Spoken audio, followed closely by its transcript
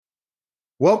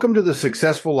Welcome to the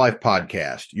Successful Life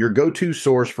Podcast, your go-to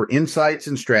source for insights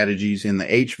and strategies in the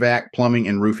HVAC, plumbing,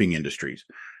 and roofing industries.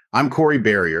 I'm Corey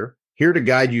Barrier, here to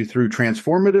guide you through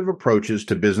transformative approaches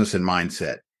to business and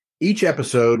mindset. Each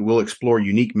episode will explore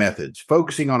unique methods,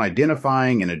 focusing on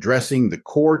identifying and addressing the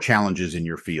core challenges in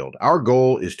your field. Our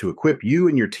goal is to equip you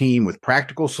and your team with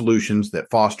practical solutions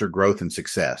that foster growth and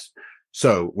success.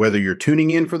 So, whether you're tuning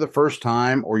in for the first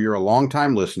time or you're a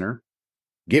longtime listener,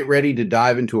 get ready to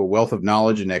dive into a wealth of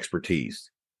knowledge and expertise.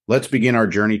 Let's begin our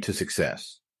journey to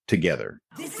success together.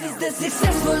 This is the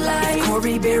Successful Life.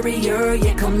 Corey Barrier,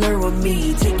 yeah, come learn with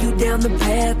me. Take you down the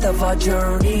path of our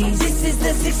journeys. This is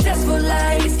the Successful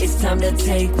Life. It's time to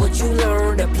take what you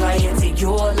learned, apply it to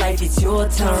your life. It's your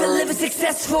turn to live a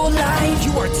successful life.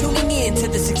 You are tuning in to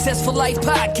the Successful Life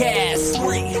Podcast.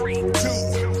 3,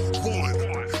 2, 1,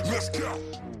 let's go.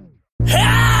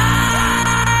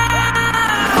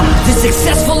 The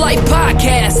Successful Life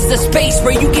Podcast is a space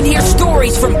where you can hear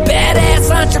stories from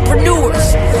badass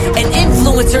entrepreneurs and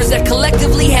influencers that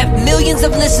collectively have millions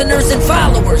of listeners and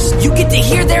followers. You get to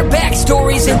hear their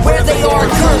backstories and where they are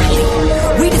currently.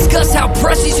 We discuss how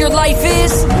precious your life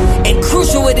is and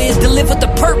crucial it is to live with a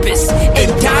purpose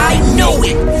and die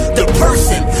knowing the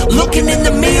person looking in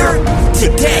the mirror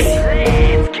today.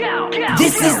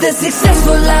 This is the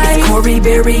Successful Life. It's Corey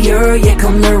Barrier, yeah,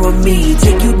 come learn with me.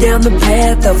 Take you down the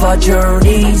path of our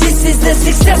journeys. This is the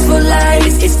Successful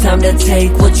Life. It's time to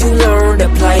take what you learned,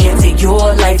 apply it to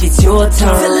your life. It's your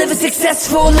turn to live a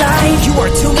successful life. You are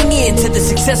tuning in to the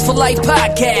Successful Life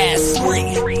Podcast. 3,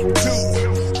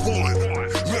 2, 1,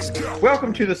 let's go.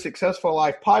 Welcome to the Successful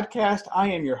Life Podcast. I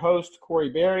am your host, Corey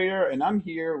Barrier, and I'm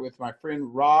here with my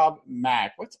friend Rob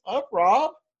Mack. What's up,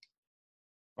 Rob?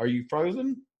 Are you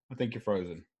frozen? I think you're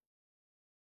frozen.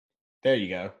 There you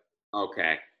go.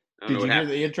 Okay. Did you hear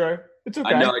the intro? It's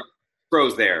okay. I know it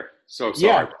froze there. So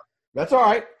sorry. Yeah, that's all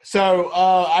right. So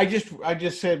I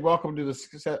just said welcome to the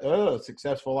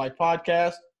Successful Life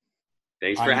Podcast.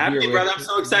 Thanks for having me, brother. I'm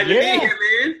so excited to be here,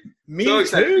 man. Me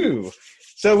too.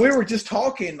 So we were just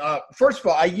talking. First of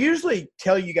all, I usually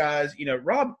tell you guys,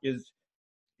 Rob is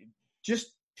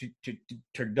just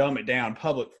to dumb it down,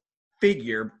 public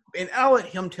figure, and I'll let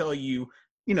him tell you,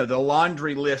 the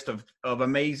laundry list of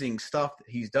amazing stuff that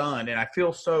he's done. And I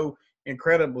feel so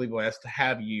incredibly blessed to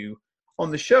have you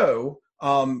on the show.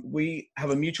 We have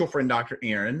a mutual friend, Dr.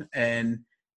 Aaron, and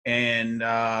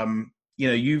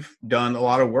you've done a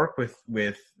lot of work with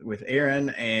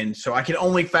Aaron. And so I can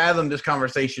only fathom this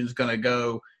conversation is going to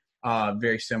go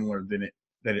very similar than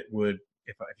it would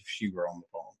if she were on the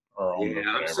phone or on the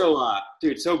I'm so,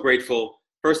 so grateful.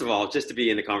 First of all, just to be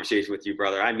in the conversation with you,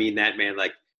 brother. I mean that, man.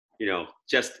 Like,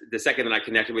 just the second that I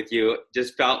connected with you,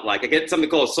 just felt like I get something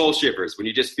called soul shivers when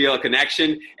you just feel a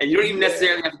connection and you don't even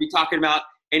necessarily have to be talking about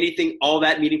anything all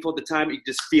that meaningful at the time. You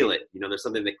just feel it. There's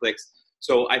something that clicks.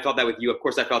 So I felt that with you. Of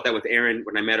course, I felt that with Erin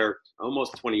when I met her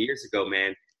almost 20 years ago,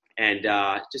 man. And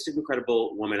just an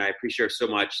incredible woman. I appreciate her so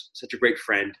much. Such a great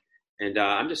friend. And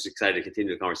I'm just excited to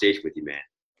continue the conversation with you, man.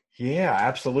 Yeah,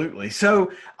 absolutely.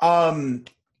 So, Rob,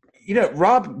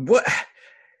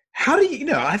 how do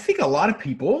you, I think a lot of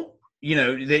people,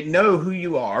 that know who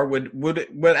you are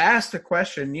would ask the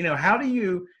question, how do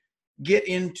you get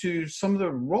into some of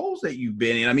the roles that you've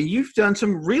been in? I mean, you've done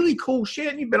some really cool shit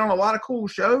and you've been on a lot of cool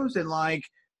shows and I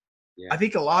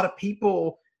think a lot of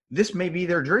people, this may be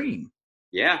their dream.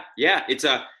 Yeah. It's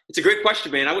a great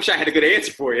question, man. I wish I had a good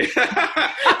answer for you.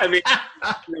 I mean,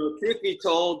 truth be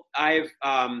told, I've,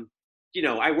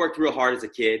 I worked real hard as a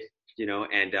kid,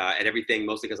 and at everything,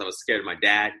 mostly because I was scared of my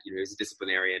dad. He was a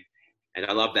disciplinarian, and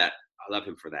I love that. I love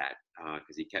him for that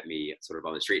because he kept me sort of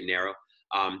on the straight and narrow.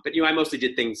 But I mostly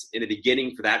did things in the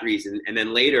beginning for that reason, and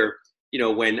then later,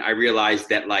 when I realized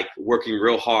that like working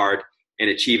real hard and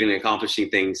achieving and accomplishing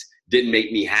things didn't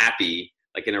make me happy,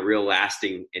 like in a real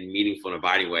lasting and meaningful and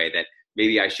abiding way, that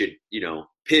maybe I should,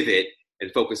 pivot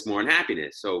and focus more on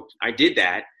happiness. So I did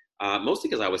that mostly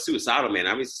because I was suicidal, man.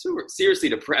 I was seriously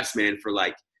depressed, man, for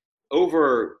like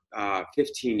over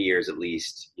 15 years at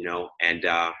least, and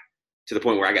to the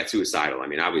point where I got suicidal. I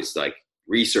mean, I was like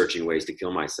researching ways to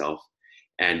kill myself.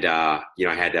 And, I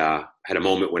had a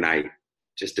moment when I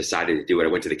just decided to do it. I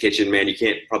went to the kitchen, man. You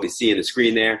can't probably see in the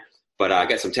screen there, but I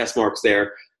got some test marks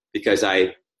there because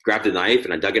I grabbed a knife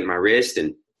and I dug it in my wrist.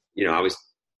 And, I was,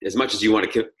 as much as you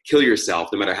want to kill yourself,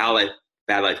 no matter how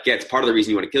bad life gets, part of the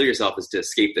reason you want to kill yourself is to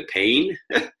escape the pain.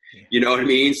 You know what I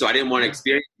mean? So I didn't want to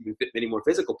experience any more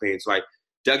physical pain. So I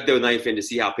dug the knife in to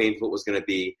see how painful it was going to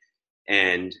be.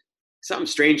 And something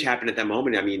strange happened at that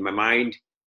moment. I mean, my mind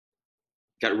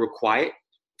got real quiet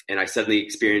and I suddenly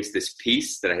experienced this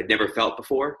peace that I had never felt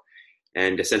before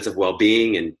and a sense of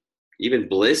well-being and, even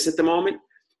bliss at the moment.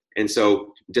 And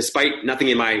so despite nothing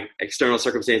in my external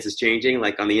circumstances changing,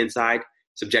 like on the inside,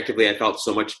 subjectively, I felt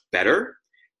so much better.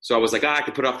 So I was like, I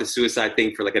could put off the suicide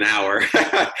thing for like an hour.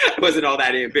 I wasn't all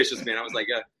that ambitious, man. I was like,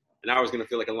 an hour is going to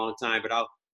feel like a long time, but I'll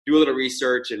do a little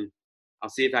research and I'll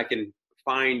see if I can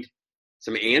find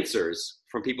some answers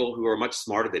from people who are much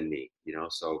smarter than me,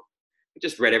 So I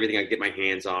just read everything I could get my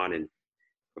hands on. And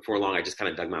before long, I just kind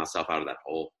of dug myself out of that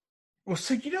hole. Well,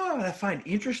 so what I find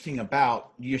interesting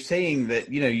about you're saying that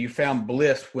you found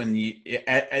bliss when you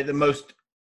at the most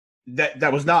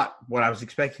that was not what I was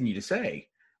expecting you to say.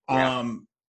 Yeah.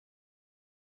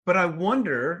 But I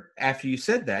wonder after you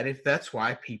said that if that's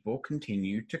why people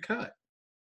continue to cut.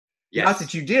 Yes. Not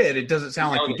that you did; it doesn't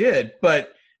sound like you did,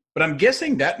 but I'm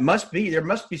guessing there must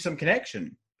be some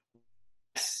connection.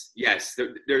 Yes.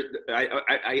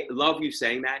 I love you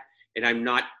saying that. And I'm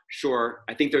not sure.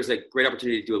 I think there's a great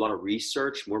opportunity to do a lot of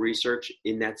more research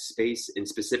in that space, and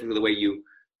specifically the way you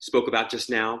spoke about just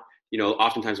now.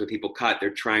 Oftentimes when people cut,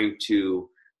 they're trying to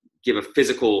give a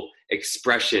physical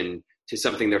expression to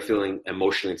something they're feeling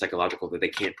emotionally and psychological that they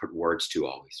can't put words to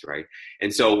always, right?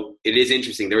 And so it is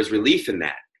interesting. There's relief in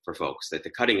that for folks, that the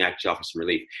cutting actually offers some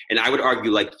relief. And I would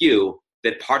argue, like you,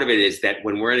 that part of it is that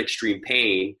when we're in extreme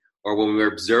pain or when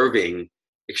we're observing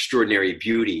extraordinary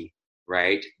beauty,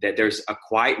 right, that there's a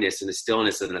quietness and a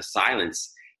stillness and a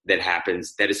silence that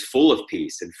happens that is full of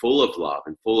peace and full of love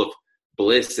and full of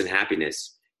bliss and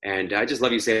happiness. And I just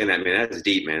love you saying that, man. That's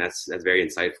deep, man. That's very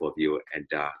insightful of you. And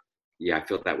yeah, I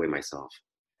feel that way myself.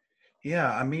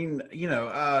 Yeah, I mean,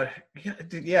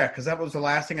 because that was the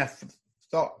last thing I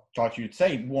thought you'd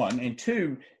say. One and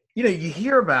two, you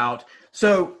hear about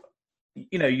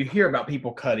you hear about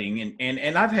people cutting,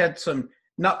 and I've had some.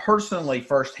 Not personally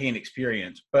firsthand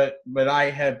experience, but I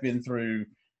have been through,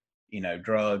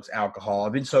 drugs, alcohol.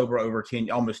 I've been sober over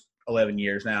almost 11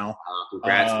 years now.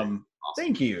 Congrats. Awesome.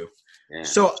 Thank you. Yeah.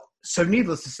 So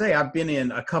needless to say, I've been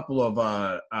in a couple of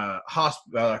a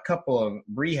couple of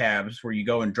rehabs where you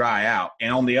go and dry out,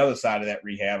 and on the other side of that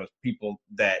rehab is people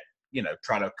that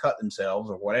try to cut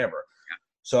themselves or whatever. Yeah.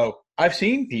 So I've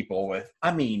seen people with,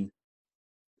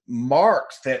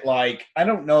 marks that I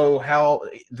don't know how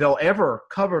they'll ever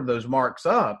cover those marks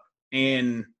up.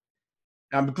 And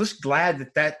I'm just glad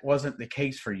that wasn't the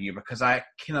case for you, because I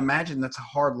can imagine that's a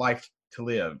hard life to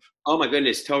live. Oh my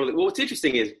goodness. Totally. Well, what's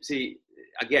interesting is, see,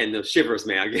 again, those shivers,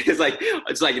 man. It's like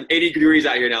 80 degrees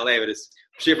out here in LA, but it's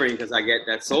shivering because I get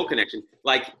that soul connection.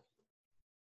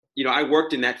 I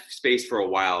worked in that space for a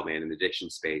while, man, in the addiction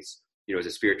space, as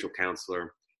a spiritual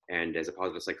counselor and as a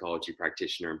positive psychology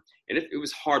practitioner. And it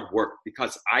was hard work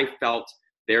because I felt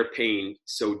their pain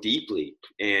so deeply.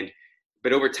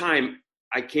 But over time,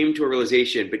 I came to a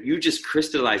realization, but you just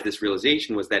crystallized this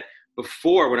realization, was that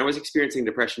before, when I was experiencing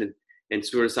depression and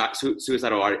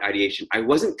suicidal ideation, I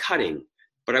wasn't cutting,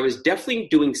 but I was definitely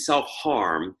doing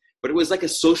self-harm. But it was like a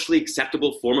socially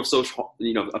acceptable form of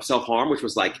self-harm, which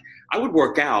was like, I would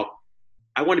work out.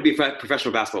 I wanted to be a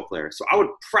professional basketball player. So I would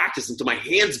practice until my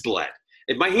hands bled.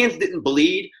 If my hands didn't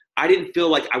bleed, I didn't feel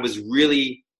like I was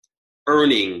really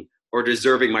earning or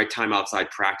deserving my time outside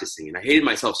practicing. And I hated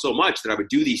myself so much that I would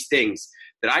do these things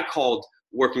that I called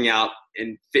working out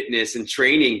and fitness and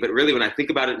training. But really, when I think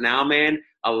about it now, man,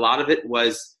 a lot of it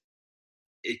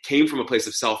came from a place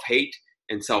of self-hate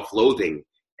and self-loathing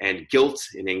and guilt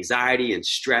and anxiety and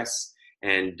stress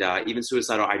and even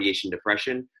suicidal ideation,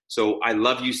 depression. So I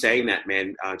love you saying that,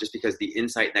 man, just because the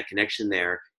insight, that connection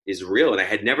there is real. And it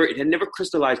had never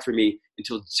crystallized for me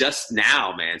until just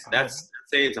now, man. So that's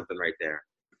saying something right there.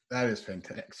 That is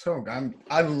fantastic. So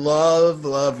I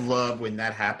love when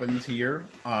that happens here,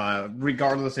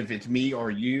 regardless if it's me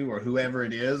or you or whoever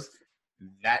it is.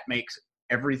 That makes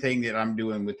everything that I'm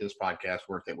doing with this podcast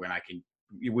worth it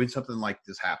when something like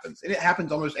this happens. And it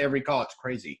happens almost every call. It's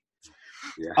crazy.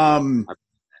 Yeah.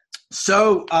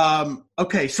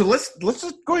 Okay. So let's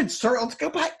just go ahead and start. Let's go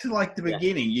back to the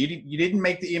beginning. You didn't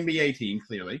make the NBA team,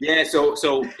 clearly. Yeah.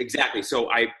 So exactly. So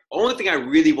only thing I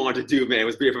really wanted to do, man,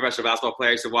 was be a professional basketball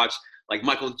player. So watch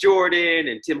Michael Jordan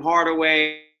and Tim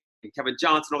Hardaway and Kevin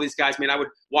Johnson, all these guys, man. I would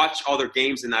watch all their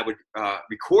games and I would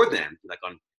record them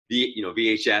on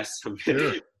VHS,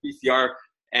 sure. VCR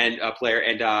and player.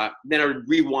 And then I would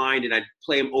rewind and I'd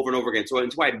play them over and over again. So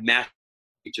until I had mastered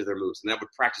each of their moves, and I would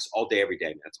practice all day, every day.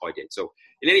 Man. That's all I did. So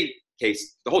in any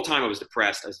case, the whole time I was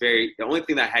depressed. The only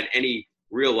thing that I had any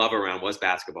real love around was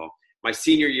basketball. My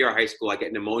senior year of high school, I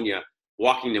get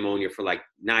walking pneumonia for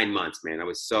 9 months, man. I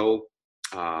was so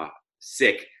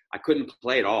sick. I couldn't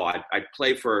play at all. I'd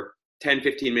play for 10,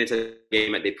 15 minutes a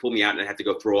game. They'd pull me out and I'd have to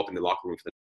go throw up in the locker room for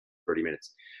 30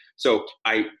 minutes. So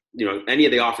any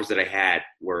of the offers that I had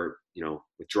were,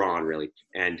 withdrawn really.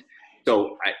 And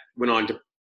so I went on to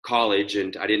college,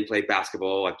 and I didn't play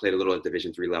basketball. I played a little at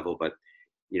Division III level, but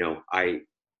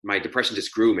my depression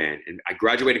just grew, man. And I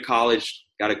graduated college,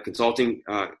 got a consulting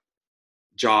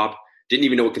job. Didn't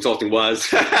even know what consulting was.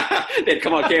 They'd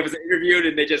come on campus and interviewed,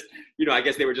 and they just, I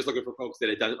guess they were just looking for folks that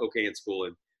had done okay in school,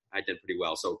 and I'd done pretty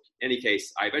well. So in any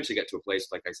case, I eventually got to a place,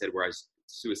 like I said, where I was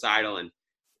suicidal and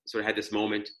sort of had this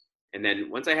moment. And then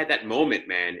once I had that moment,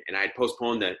 man, and I had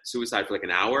postponed the suicide for like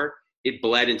an hour, it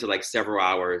bled into like several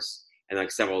hours and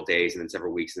like several days and then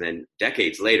several weeks and then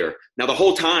decades later. Now, the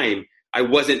whole time I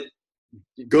wasn't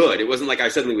good. It wasn't like I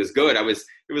suddenly was good. It was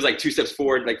like 2 steps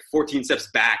forward, like 14 steps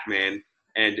back, man.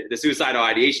 And the suicidal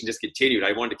ideation just continued.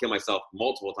 I wanted to kill myself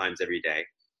multiple times every day.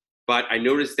 But I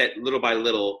noticed that little by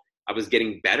little, I was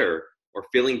getting better or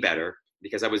feeling better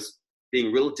because I was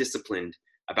being real disciplined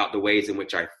about the ways in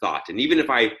which I thought. And even if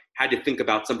I had to think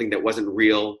about something that wasn't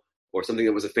real or something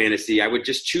that was a fantasy, I would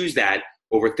just choose that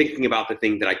over thinking about the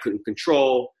thing that I couldn't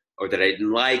control or that I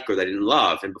didn't like or that I didn't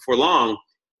love. And before long,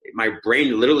 my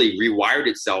brain literally rewired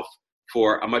itself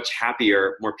for a much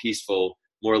happier, more peaceful,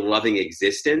 more loving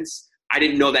existence. I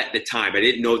didn't know that at the time. I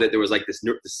didn't know that there was like this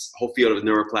whole field of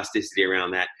neuroplasticity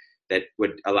around that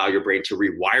would allow your brain to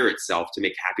rewire itself to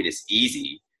make happiness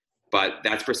easy. But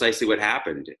that's precisely what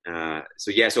happened.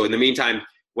 So in the meantime,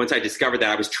 once I discovered that,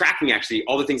 I was tracking actually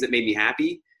all the things that made me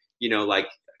happy, like,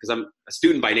 because I'm a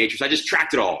student by nature, so I just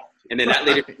tracked it all. And then that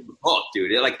later became a book,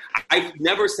 dude. I've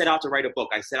never set out to write a book.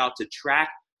 I set out to track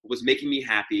what was making me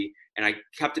happy, and I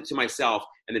kept it to myself.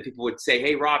 And then people would say,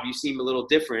 hey, Rob, you seem a little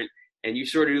different, and you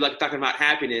sort of like talking about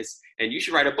happiness, and you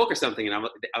should write a book or something. And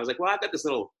I was like, well, I've got this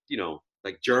little,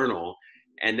 like journal.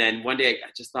 And then one day I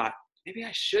just thought, maybe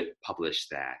I should publish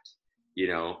that.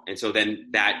 And so then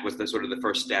that was the sort of the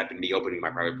first step in me opening my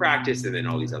private practice and then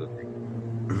all these other things.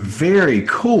 Very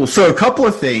cool. So a couple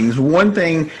of things. One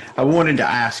thing I wanted to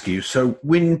ask you. So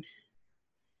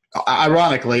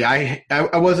ironically, I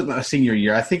wasn't my senior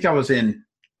year. I think I was in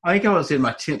my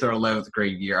 10th or 11th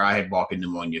grade year. I had walking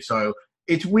pneumonia. So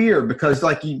it's weird because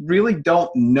like you really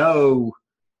don't know.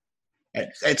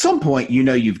 At some point,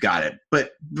 you've got it,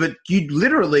 but you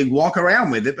literally walk around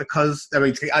with it because,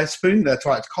 I assume that's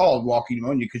why it's called walking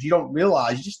pneumonia, because you don't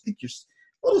realize, you just think you're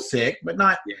a little sick, but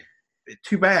not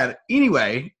too bad.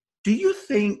 Anyway, do you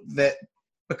think that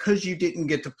because you didn't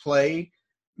get to play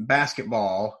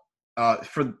basketball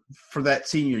for that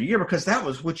senior year, because that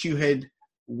was what you had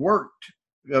worked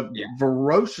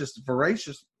voracious,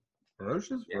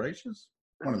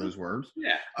 one of those words,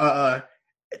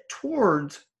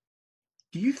 towards.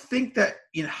 Do you think that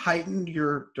it heightened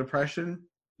your depression?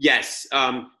 Yes,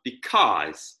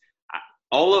 because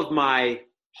all of my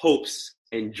hopes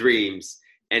and dreams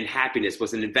and happiness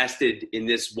was invested in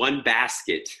this one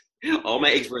basket. All my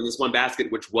eggs were in this one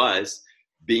basket, which was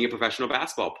being a professional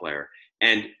basketball player.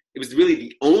 And it was really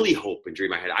the only hope and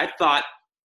dream I had. I thought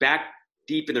back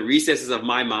deep in the recesses of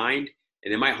my mind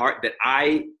and in my heart that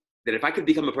if I could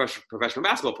become a professional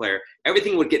basketball player,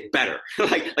 everything would get better.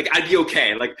 like I'd be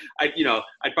okay. Like I'd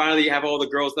finally have all the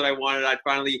girls that I wanted. I'd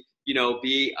finally,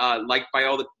 be liked by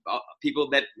all the people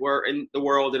that were in the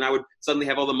world, and I would suddenly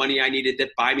have all the money I needed to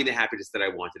buy me the happiness that I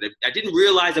wanted. I didn't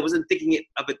realize I wasn't thinking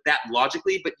of it that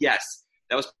logically, but yes,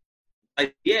 that was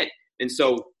it. And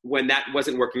so when that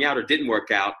wasn't working out or didn't work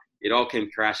out, it all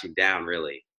came crashing down.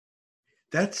 Really.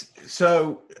 That's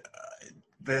so.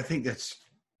 I think that's.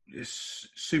 Is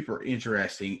super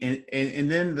interesting. And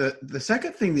then the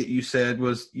second thing that you said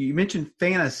was you mentioned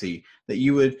fantasy, that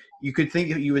you would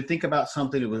think about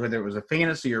something, whether it was a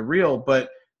fantasy or real, but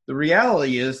the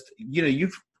reality is,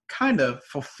 you've kind of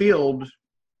fulfilled,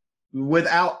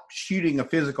 without shooting a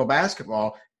physical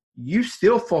basketball, you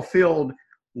still fulfilled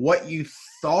what you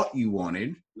thought you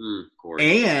wanted,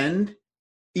 and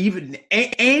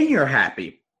you're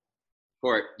happy.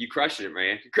 Court, you crushed it,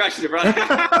 man. You crushed it, bro.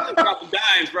 Dropping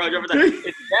dimes, bro.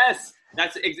 Yes,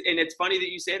 and it's funny that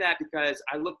you say that, because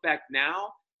I look back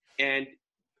now and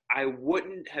I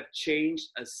wouldn't have changed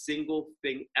a single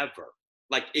thing ever.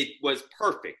 Like, it was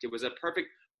perfect. It was a perfect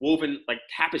woven like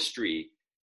tapestry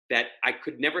that I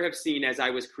could never have seen as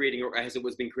I was creating or as it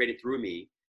was being created through me.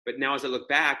 But now as I look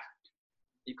back,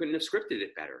 you couldn't have scripted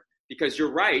it better, because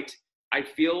you're right. I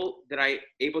feel that I'm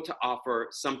able to offer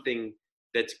something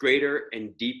that's greater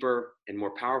and deeper and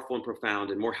more powerful and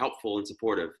profound and more helpful and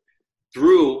supportive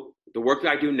through the work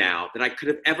that I do now than I could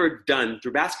have ever done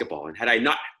through basketball. And had I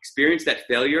not experienced that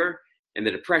failure and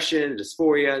the depression, the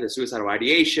dysphoria, the suicidal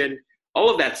ideation, all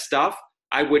of that stuff,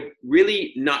 I would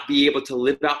really not be able to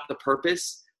live out the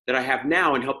purpose that I have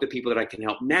now and help the people that I can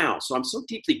help now. So I'm so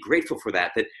deeply grateful for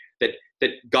that that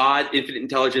God, infinite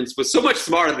intelligence, was so much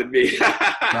smarter than me.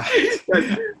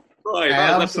 Boy,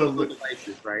 Absolutely.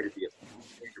 Devices, right? It'd be a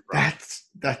major problem.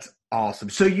 That's awesome.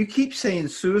 So you keep saying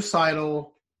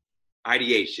suicidal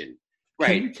Ideation, Can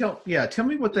right? you tell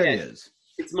me what that is?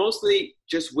 It's mostly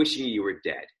just wishing you were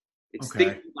dead. It's Okay.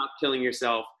 thinking about killing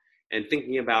yourself and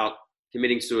thinking about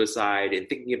committing suicide and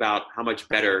thinking about how much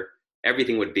better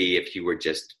everything would be if you were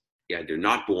just either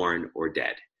not born or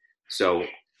dead. So,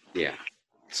 yeah.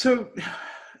 So,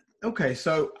 okay.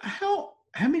 So how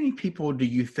many people do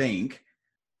you think,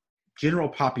 general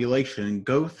population,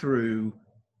 go through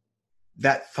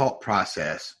that thought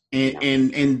process?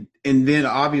 And then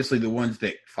obviously the ones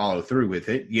that follow through with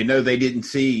it, they didn't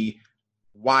see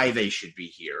why they should be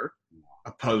here,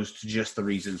 opposed to just the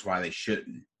reasons why they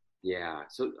shouldn't. Yeah.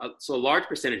 So a large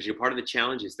percentage, part of the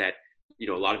challenge is that,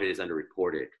 a lot of it is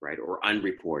underreported, right? Or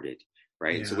unreported,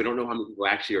 right? Yeah. So we don't know how many people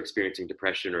actually are experiencing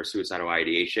depression or suicidal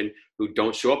ideation who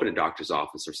don't show up in a doctor's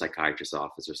office or psychiatrist's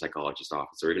office or psychologist's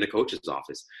office or even a coach's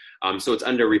office. So it's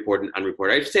underreported and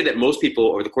unreported. I would say that most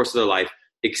people over the course of their life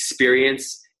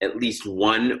experience at least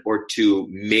one or two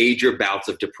major bouts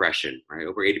of depression, right?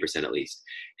 Over 80% at least.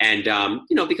 And,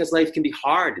 because life can be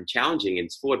hard and challenging and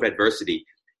it's full of adversity.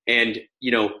 And,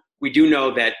 we do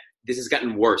know that this has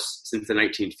gotten worse since the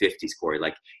 1950s, Corey.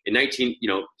 Like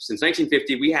since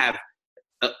 1950, we have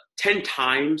 10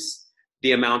 times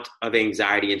the amount of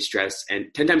anxiety and stress and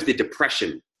 10 times the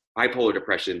depression, bipolar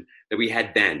depression, that we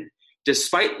had then.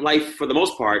 Despite life, for the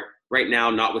most part, right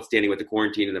now, notwithstanding with the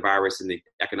quarantine and the virus and the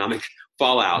economic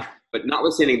fallout, but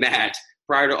notwithstanding that,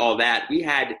 prior to all that, we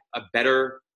had a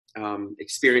better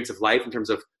experience of life in terms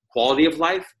of quality of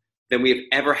life than we have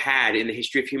ever had in the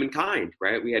history of humankind,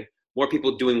 right? We had more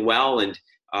people doing well, and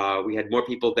we had more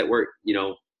people that were,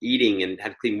 eating and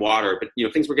had clean water, but,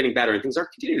 things were getting better and things are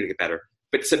continuing to get better.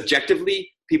 But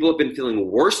subjectively, people have been feeling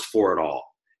worse for it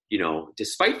all,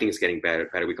 despite things getting better.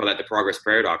 We call that the progress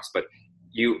paradox, but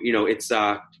it's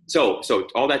so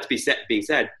all that being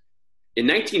said, in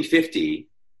 1950,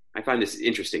 I find this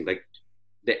interesting. Like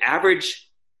the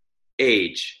average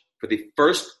age for the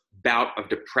first bout of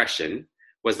depression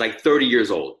was like 30 years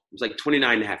old. It was like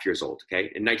 29 and a half years old, okay,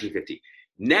 in 1950.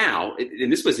 Now,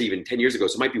 and this was even 10 years ago,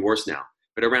 so it might be worse now,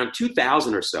 but around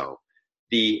 2000 or so,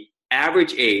 the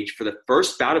average age for the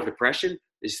first bout of depression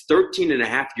is 13 and a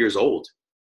half years old.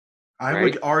 I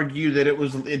would argue that it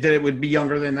would be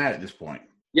younger than that at this point.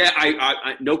 Yeah,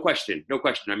 I no question.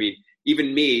 I mean,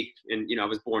 even me, and I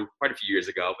was born quite a few years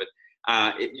ago, but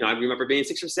I remember being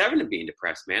 6 or 7 and being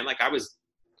depressed, man. Like I was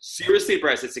seriously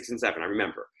depressed at 6 and 7. I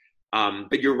remember.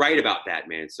 But you're right about that,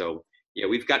 man. So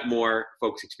we've got more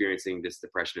folks experiencing this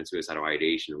depression and suicidal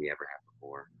ideation than we ever have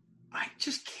before. I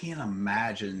just can't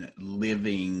imagine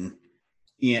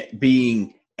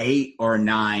being 8 or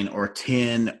 9 or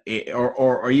 10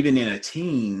 or even in a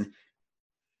teen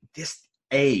this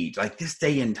age, like this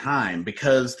day and time,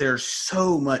 because there's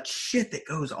so much shit that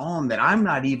goes on that I'm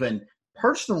not even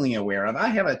personally aware of. I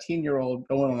have a 10-year-old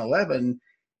going on 11, and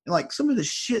like some of the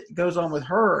shit that goes on with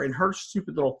her and her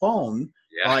stupid little phone.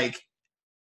 Yeah. Like,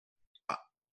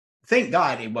 thank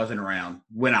God he wasn't around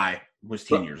when I was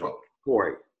 10 years old.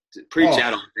 Corey, preach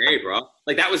out all day, bro.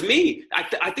 Like that was me.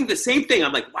 I think the same thing.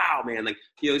 I'm like, wow, man. Like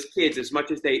these kids, as much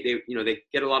as they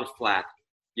get a lot of flack,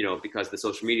 because of the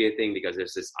social media thing, because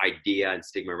there's this idea and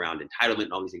stigma around entitlement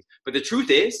and all these things. But the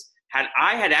truth is, had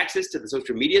I had access to the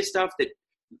social media stuff that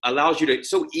allows you to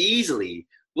so easily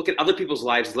look at other people's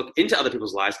lives, look into other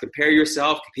people's lives, compare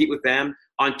yourself, compete with them,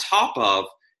 on top of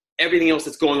everything else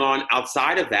that's going on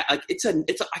outside of that. Like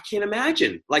I can't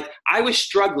imagine. Like I was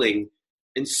struggling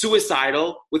and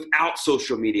suicidal without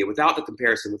social media, without the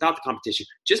comparison, without the competition,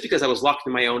 just because I was locked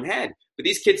in my own head. But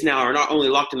these kids now are not only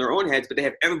locked in their own heads, but they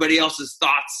have everybody else's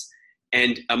thoughts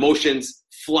and emotions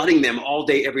flooding them all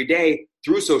day, every day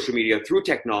through social media, through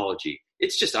technology.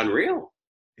 It's just unreal.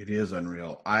 It is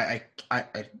unreal. I'm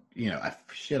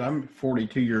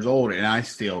 42 years old and I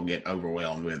still get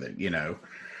overwhelmed with it, Yeah.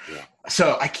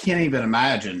 So I can't even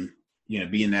imagine,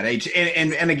 being that age.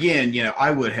 And again,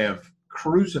 I would have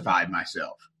crucified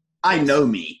myself. I know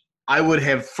me. I would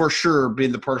have for sure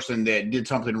been the person that did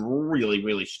something really,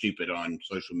 really stupid on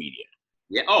social media.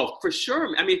 Yeah. Oh, for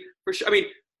sure. I mean,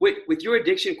 with your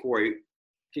addiction, Corey,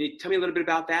 can you tell me a little bit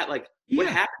about that? Like what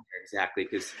happened there exactly?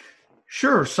 Because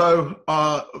sure. So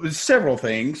it was several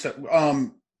things.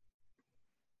 I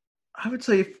would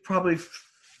say probably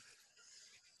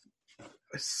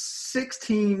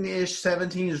 16-ish,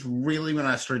 17 is really when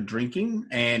I started drinking.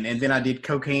 And then I did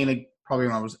cocaine probably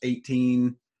when I was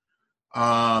 18.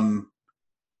 And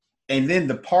then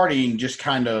the partying just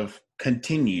kind of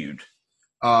continued.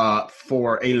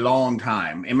 for a long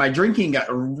time. And my drinking got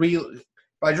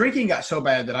so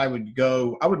bad that I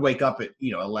would wake up at,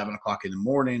 11 o'clock in the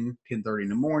morning, 10:30 in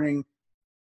the morning,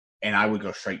 and I would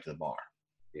go straight to the bar.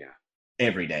 Yeah.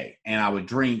 Every day. And I would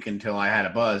drink until I had a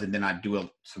buzz, and then I'd do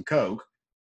some Coke,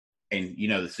 and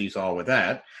the seesaw with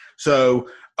that. So,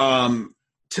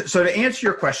 so to answer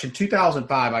your question,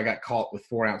 2005, I got caught with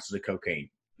 4 ounces of cocaine.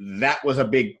 That was a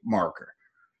big marker,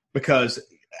 because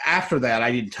after that,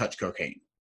 I didn't touch cocaine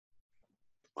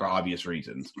for obvious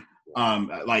reasons.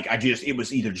 It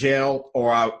was either jail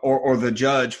or the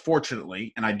judge,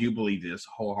 fortunately, and I do believe this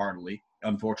wholeheartedly,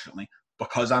 unfortunately,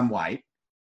 because I'm white,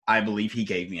 I believe he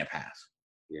gave me a pass.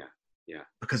 Yeah.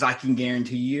 Because I can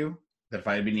guarantee you that if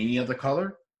I had been any other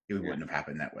color, it wouldn't have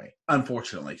happened that way,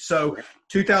 unfortunately. So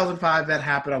 2005, that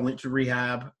happened. I went to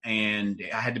rehab, and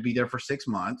I had to be there for 6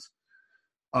 months.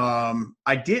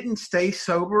 I didn't stay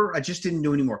sober. I just didn't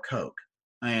do any more Coke.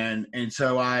 And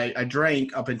so I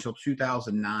drank up until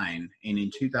 2009. And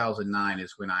in 2009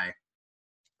 is when I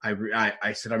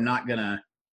said, I'm not going to,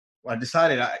 I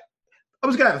decided I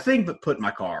was going to have a thing put in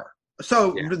my car.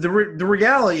 So the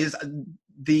reality is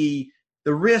the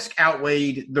risk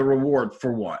outweighed the reward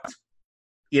for what?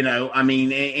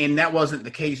 And that wasn't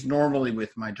the case normally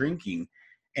with my drinking.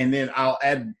 And then I'll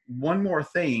add one more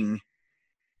thing.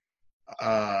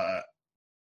 AA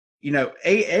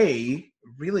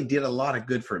really did a lot of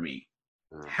good for me.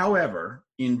 However,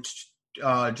 in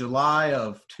July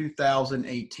of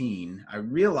 2018, I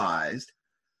realized,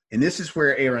 and this is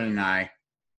where Aaron and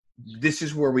this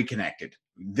is where we connected.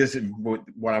 This is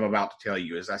what I'm about to tell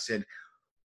you. Is I said,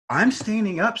 I'm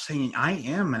standing up saying I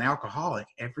am an alcoholic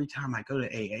every time I go to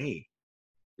AA.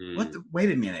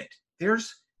 Wait a minute.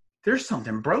 There's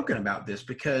something broken about this,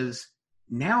 because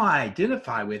now I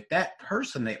identify with that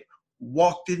person that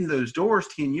walked in those doors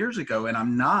 10 years ago, and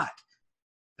I'm not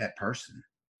that person.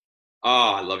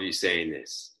 Oh, I love you saying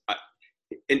this.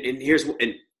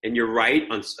 And you're right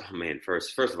on. Oh man,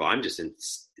 first of all, I'm just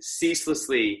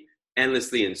ceaselessly,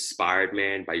 endlessly inspired,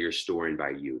 man, by your story and by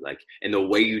you, and the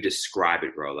way you describe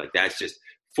it, bro. That's just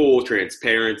full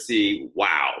transparency.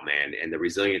 Wow, man, and the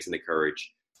resilience and the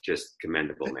courage, just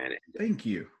commendable, man. Thank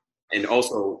you. And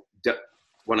also,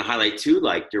 want to highlight too,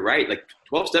 you're right.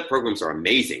 12-step programs are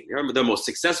amazing. They're the most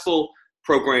successful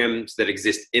programs that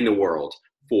exist in the world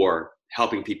for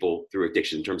helping people through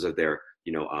addiction in terms of their,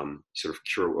 sort of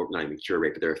cure, or not even cure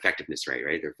rate, but their effectiveness rate,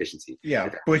 right? Their efficiency. Yeah,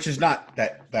 which is not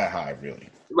that high, really.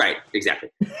 Right, exactly.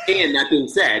 And that being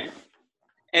said,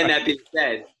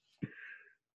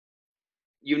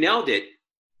 you nailed it.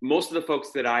 Most of the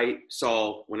folks that I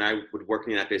saw when I was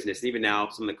working in that business, and even now,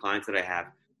 some of the clients that I have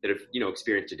that have,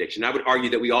 experienced addiction, I would argue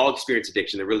that we all experience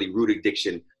addiction. The really root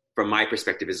addiction, from my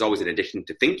perspective, is always an addiction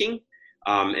to thinking.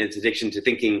 And it's addiction to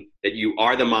thinking that you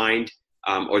are the mind,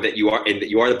 or that you are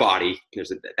the body.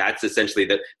 That's essentially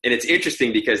and it's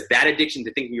interesting because that addiction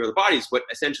to thinking you're the body is what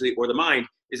essentially, or the mind,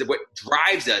 is what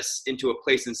drives us into a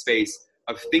place and space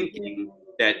of thinking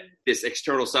that this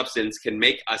external substance can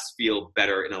make us feel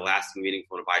better in a lasting,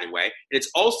 meaningful, and abiding way. And it's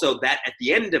also that at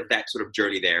the end of that sort of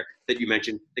journey there that you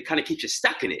mentioned, that kind of keeps you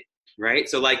stuck in it, right?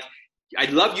 So I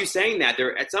love you saying that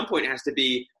there at some point has to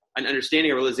be an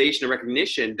understanding, a realization, a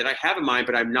recognition that I have a mind,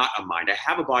 but I'm not a mind. I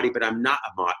have a body, but I'm not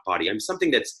a body. I'm something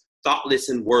that's thoughtless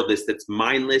and wordless, that's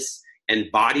mindless and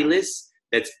bodiless,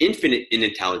 that's infinite in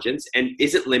intelligence, and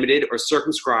isn't limited or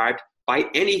circumscribed by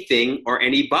anything or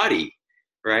anybody,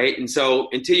 right? And so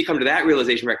until you come to that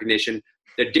realization, recognition,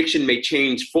 the addiction may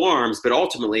change forms, but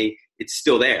ultimately it's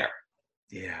still there.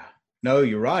 Yeah. No,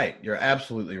 you're right. You're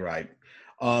absolutely right.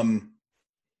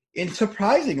 And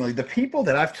surprisingly, the people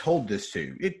that I've told this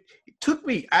to, it took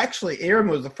me, actually, Aaron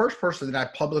was the first person that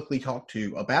I publicly talked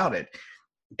to about it.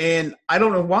 And I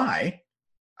don't know why.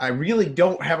 I really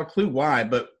don't have a clue why,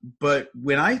 but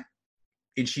when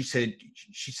she said,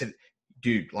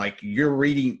 dude, you're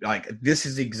reading, this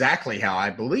is exactly how I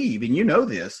believe. And you know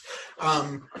this.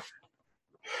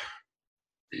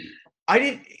 I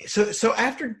didn't. So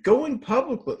after going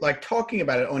public, talking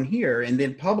about it on here, and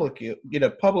then publishing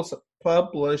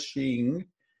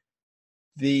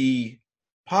the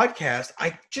podcast,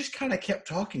 I just kind of kept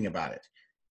talking about it.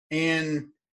 And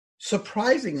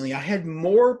surprisingly, I had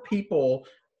more people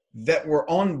that were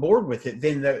on board with it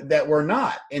than that were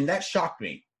not. And that shocked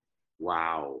me.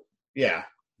 Wow. Yeah.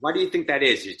 Why do you think that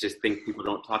is? You just think people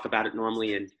don't talk about it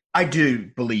normally? And I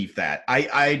do believe that.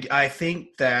 I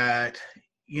think that,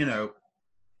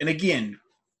 and again,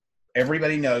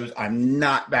 everybody knows I'm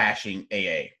not bashing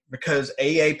AA, because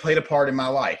AA played a part in my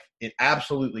life. It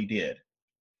absolutely did.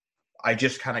 I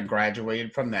just kind of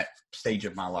graduated from that stage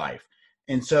of my life.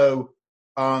 And so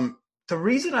the the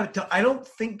reason I don't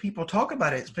think people talk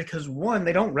about it is because, one,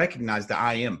 they don't recognize the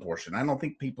I am portion. I don't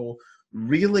think people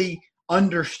really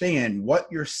understand what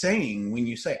you're saying when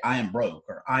you say I am broke,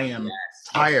 or I am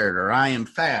tired, or I am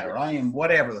fat, or I am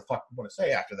whatever the fuck you want to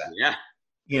say after that. Yeah.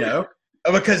 You know,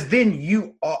 because then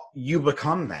you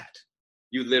become that.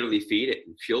 You literally feed it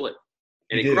and fuel it,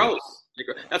 and You it do. grows.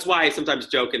 That's why I sometimes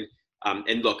joke and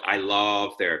look, I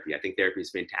love therapy. I think therapy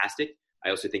is fantastic. I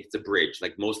also think it's a bridge,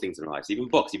 like most things in our lives, even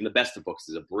books, even the best of books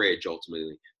is a bridge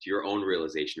ultimately to your own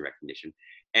realization and recognition.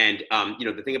 And,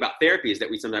 the thing about therapy is that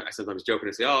I sometimes joke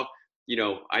and say, oh,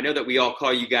 I know that we all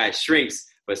call you guys shrinks,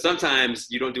 but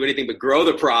sometimes you don't do anything but grow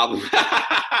the problem, and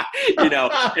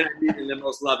I mean in the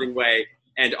most loving way.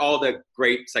 And all the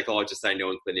great psychologists I know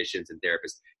and clinicians and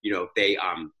therapists, they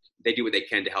do what they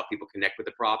can to help people connect with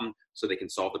the problem so they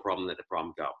can solve the problem and let the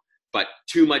problem go. But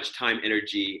too much time,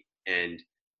 energy, and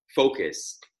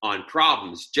focus on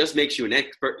problems just makes you an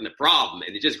expert in the problem,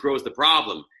 and it just grows the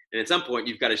problem. And at some point,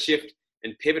 you've got to shift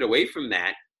and pivot away from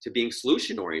that to being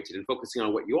solution oriented and focusing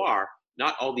on what you are,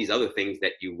 not all these other things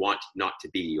that you want not to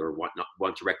be or want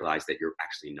to recognize that you're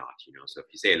actually not. So if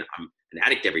you say I'm an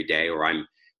addict every day, or I'm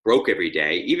broke every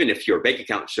day, even if your bank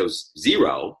account shows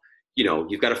zero,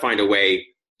 you've got to find a way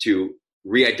to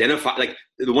re-identify. Like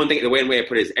the way I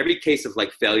put it is, every case of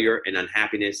like failure and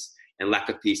unhappiness and lack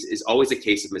of peace is always a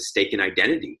case of mistaken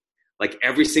identity. Like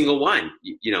every single one,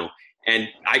 and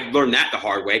I learned that the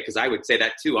hard way, because I would say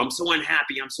that too. I'm so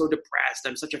unhappy. I'm so depressed.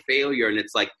 I'm such a failure. And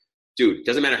it's like, dude, it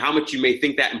doesn't matter how much you may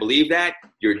think that and believe that,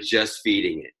 you're just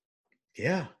feeding it.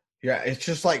 Yeah. Yeah. It's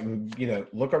just like,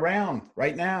 look around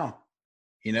right now.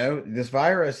 This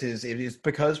virus it is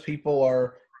because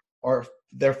people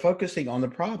they're focusing on the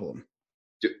problem.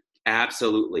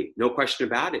 Absolutely. No question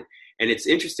about it. And it's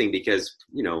interesting because,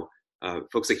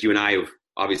 folks like you and I have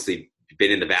obviously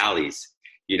been in the valleys.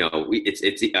 It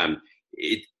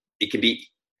can be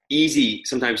easy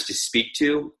sometimes to speak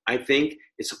to. I think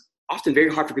it's often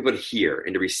very hard for people to hear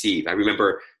and to receive. I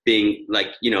remember being like,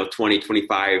 20,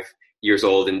 25 years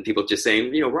old, and people just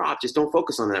saying, Rob, just don't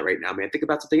focus on that right now, man. Think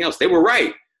about something else. They were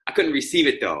right. I couldn't receive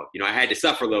it though. I had to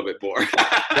suffer a little bit more.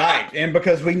 Right. And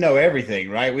because we know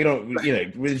everything, right? We don't,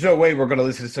 there's no way we're going to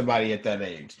listen to somebody at that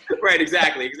age. Right.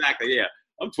 Exactly. Yeah.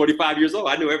 I'm 25 years old.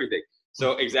 I know everything.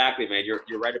 So exactly, man,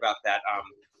 you're right about that.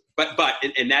 But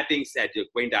that being said,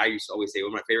 Wayne Dyer used to always say, one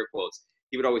of my favorite quotes,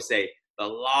 he would always say, the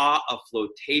law of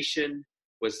flotation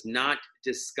was not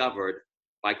discovered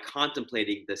by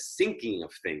contemplating the sinking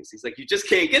of things. He's like, you just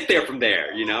can't get there from there,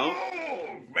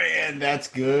 Oh, man, that's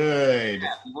good. Yeah,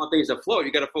 if you want things to float,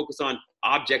 you got to focus on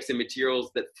objects and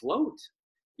materials that float,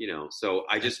 So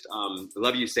I just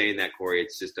love you saying that, Corey.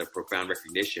 It's just a profound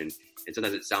recognition. And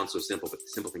sometimes it sounds so simple, but the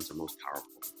simple things are most powerful.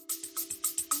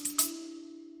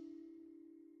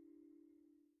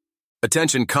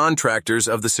 Attention contractors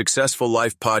of the Successful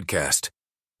Life podcast.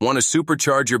 Want to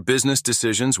supercharge your business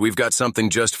decisions? We've got something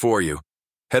just for you.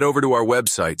 Head over to our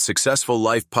website,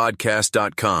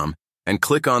 successfullifepodcast.com, and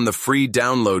click on the free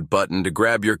download button to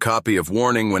grab your copy of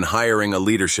Warning When Hiring a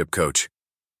Leadership Coach.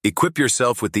 Equip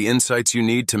yourself with the insights you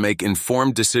need to make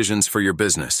informed decisions for your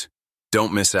business.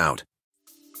 Don't miss out.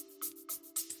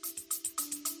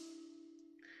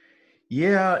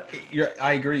 Yeah,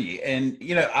 I agree. And,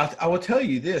 I will tell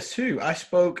you this too. I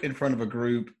spoke in front of a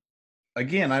group.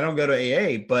 Again, I don't go to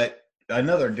AA, but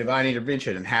another divine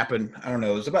intervention and happened. I don't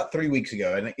know. It was about 3 weeks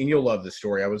ago, and you'll love this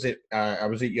story. I was at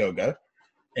yoga,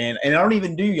 and I don't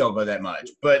even do yoga that much,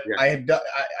 but yeah.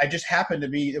 I just happened to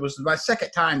be. It was my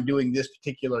second time doing this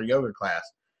particular yoga class,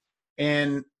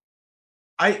 and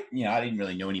I didn't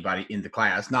really know anybody in the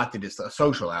class. Not that it's a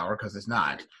social hour, because it's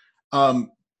not.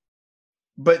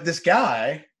 But this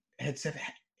guy had said,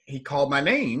 he called my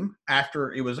name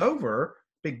after it was over.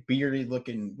 Big beardy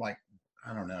looking, like,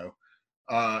 I don't know.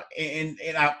 And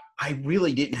I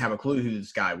really didn't have a clue who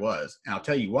this guy was. And I'll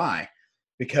tell you why.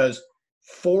 Because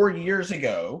 4 years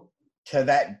ago to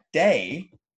that day,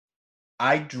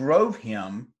 I drove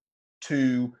him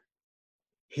to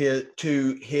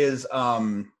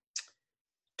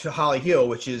Holly Hill,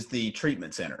 which is the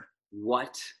treatment center.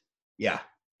 What? Yeah.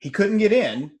 He couldn't get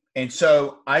in. And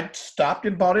so I stopped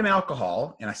and bought him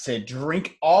alcohol, and I said,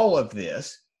 drink all of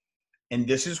this. And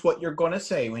this is what you're going to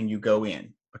say when you go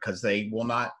in, because they will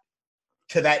not,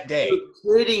 to that day.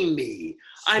 You're kidding me.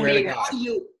 I mean, how do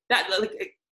you, that,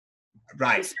 like,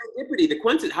 right. The serendipity, the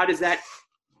coincidence, how does that,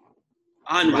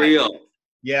 unreal. Right.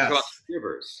 Yeah.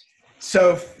 Rivers.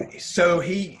 So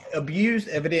he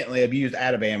evidently abused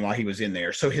Ativan while he was in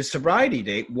there. So his sobriety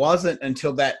date wasn't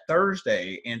until that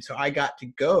Thursday. And so I got to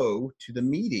go to the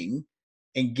meeting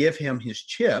and give him his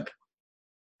chip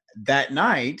that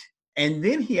night. And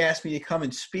then he asked me to come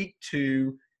and speak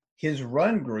to his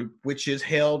run group, which is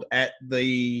held at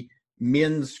the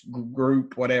men's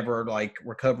group, whatever, like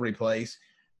recovery place.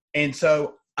 And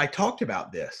so I talked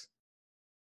about this.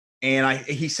 And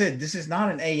he said, this is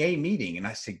not an AA meeting. And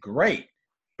I said, great.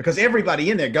 Because everybody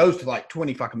in there goes to like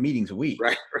 20 fucking meetings a week.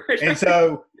 Right. And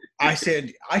so I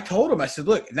told him,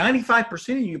 look, 95%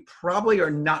 of you probably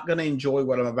are not going to enjoy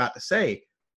what I'm about to say,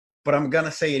 but I'm going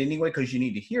to say it anyway because you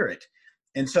need to hear it.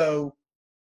 And so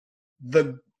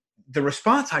the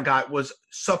response I got was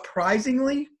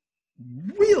surprisingly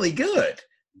really good.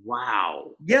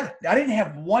 Wow. Yeah. I didn't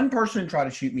have one person try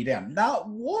to shoot me down. Not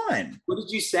one. What did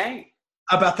you say?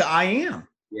 About the I am.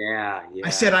 Yeah. I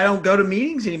said, I don't go to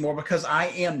meetings anymore because I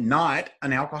am not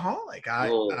an alcoholic. I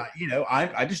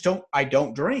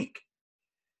don't drink.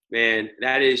 Man,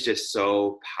 that is just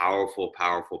so powerful,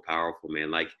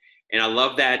 man. Like, and I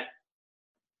love that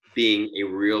being a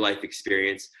real life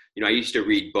experience. I used to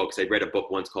read books. I read a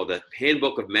book once called The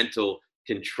Handbook of Mental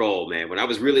Control, man. When I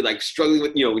was really like struggling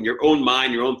with, in your own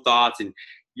mind, your own thoughts, and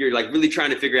you're like really trying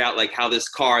to figure out like how this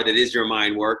car that is your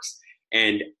mind works.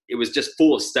 And it was just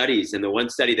full of studies. And the one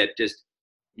study that just,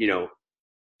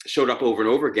 showed up over and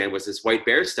over again was this white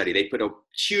bear study. They put a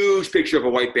huge picture of a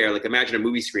white bear, like imagine a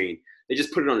movie screen. They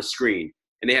just put it on a screen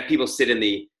and they have people sit in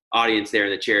the audience there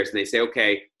in the chairs and they say,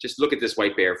 okay, just look at this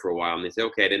white bear for a while. And they say,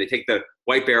 okay. Then they take the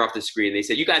white bear off the screen. And they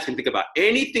say, you guys can think about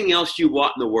anything else you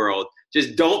want in the world.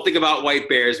 Just don't think about white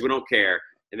bears. We don't care.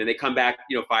 And then they come back,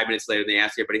 5 minutes later and they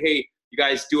ask everybody, hey, you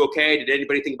guys do okay? Did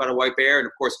anybody think about a white bear? And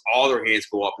of course, all their hands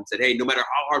go up and said, hey, no matter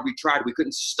how hard we tried, we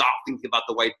couldn't stop thinking about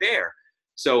the white bear.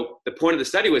 So the point of the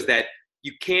study was that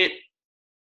you can't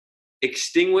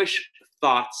extinguish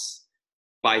thoughts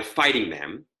by fighting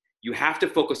them. You have to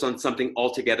focus on something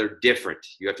altogether different.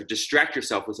 You have to distract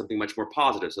yourself with something much more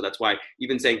positive. So that's why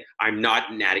even saying, I'm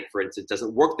not an addict, for instance,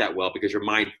 doesn't work that well because your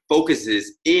mind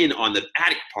focuses in on the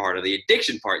addict part or the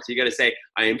addiction part. So you got to say,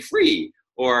 I am free,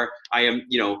 or I am,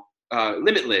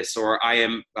 limitless, or I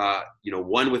am,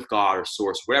 one with God or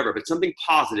source, whatever, but something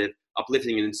positive,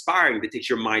 uplifting, and inspiring that takes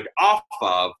your mind off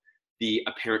of the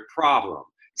apparent problem.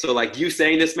 So like you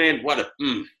saying this, man,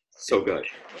 so good.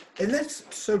 And that's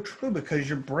so true because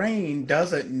your brain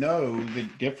doesn't know the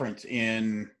difference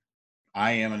in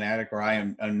I am an addict or I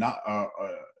am not.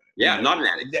 Not an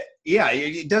addict.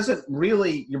 It doesn't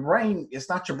really, it's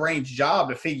not your brain's job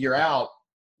to figure out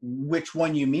which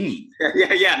one you mean.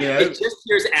 Yeah. It just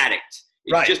hears addict.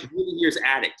 It just really hears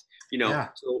addict, Yeah.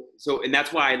 So, and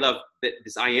that's why I love that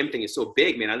this I am thing is so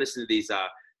big, man. I listened to these,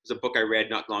 there's a book I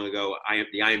read not long ago,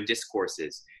 the I am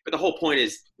discourses. But the whole point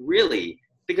is really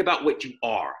think about what you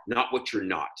are, not what you're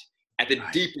not, at the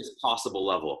deepest possible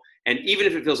level. And even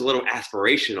if it feels a little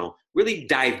aspirational, really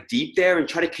dive deep there and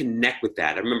try to connect with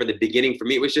that. I remember the beginning for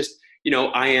me, it was just,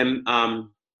 I am,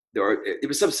 it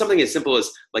was something as simple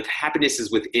as like happiness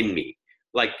is within me.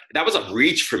 Like that was a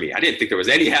reach for me. I didn't think there was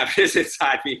any happiness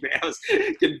inside me, man. I was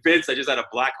convinced I just had a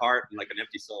black heart and like an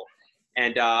empty soul.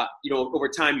 And, over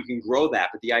time you can grow that.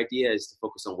 But the idea is to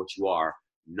focus on what you are,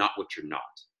 not what you're not.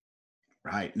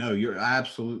 Right. No, you're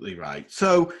absolutely right.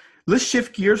 So let's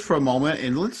shift gears for a moment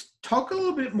and let's talk a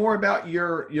little bit more about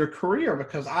your career,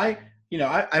 because I've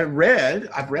read,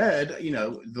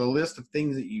 the list of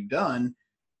things that you've done.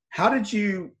 How did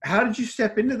you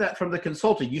step into that from the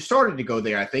consulting? You started to go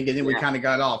there, I think, and then we kind of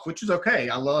got off, which is okay.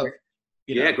 I love,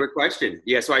 Yeah, great question.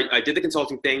 Yeah. So I did the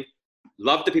consulting thing,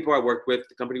 loved the people I worked with.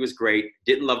 The company was great.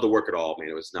 Didn't love the work at all, man.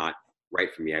 It was not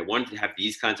right for me. I wanted to have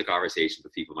these kinds of conversations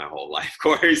with people my whole life,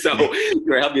 Corey. So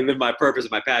you're helping me live my purpose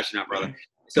and my passion out, brother.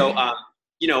 So,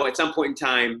 at some point in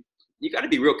time, you got to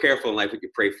be real careful in life what you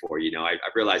pray for.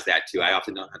 I've realized that too. I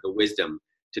often don't have the wisdom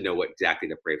to know what exactly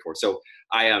to pray for. So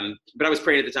but I was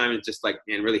praying at the time and just like,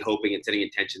 and really hoping and setting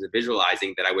intentions and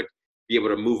visualizing that I would be able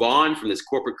to move on from this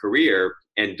corporate career.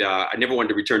 And I never wanted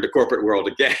to return to corporate world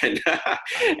again.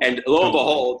 And lo and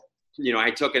behold,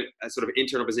 I took a sort of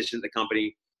internal position at the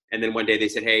company. And then one day they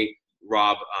said, hey,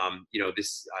 Rob,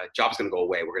 this job's going to go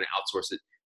away. We're going to outsource it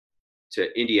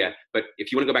to India. But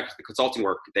if you want to go back to the consulting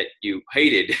work that you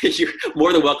hated, you're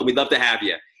more than welcome. We'd love to have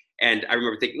you. And I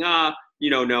remember thinking, no,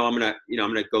 I'm going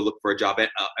to go look for a job at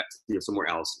somewhere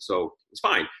else. So it's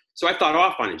fine. So I thought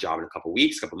off on a job in a couple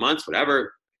weeks, couple months,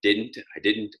 whatever. I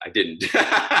didn't.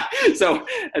 So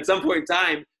at some point in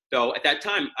time, though, at that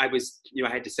time I was, I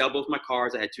had to sell both my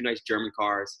cars. I had 2 nice German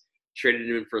cars, traded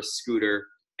them in for a scooter.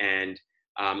 And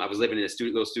I was living in a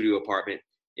little studio apartment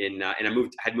and I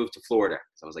had moved to Florida.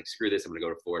 So I was like, screw this. I'm going to go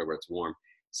to Florida where it's warm.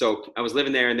 So I was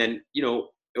living there. And then,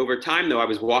 over time though, I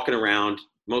was walking around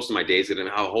most of my days. I didn't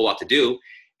have a whole lot to do.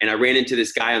 And I ran into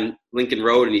this guy on Lincoln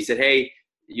Road and he said, hey,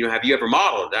 have you ever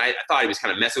modeled? And I thought he was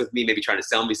kind of messing with me, maybe trying to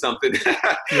sell me something.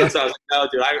 Yeah. So I was like, no,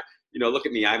 dude, look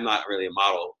at me. I'm not really a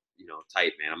model,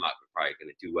 type, man. I'm not probably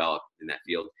going to do well in that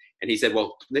field. And he said,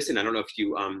 well, listen, I don't know if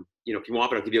you, if you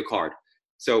want, but I'll give you a card.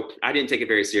 So I didn't take it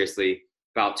very seriously.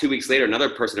 About 2 weeks later, another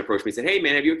person approached me and said, hey,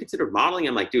 man, have you ever considered modeling?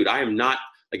 I'm like, dude, I am not,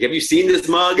 like, have you seen this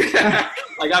mug?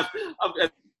 Like,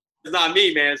 it's not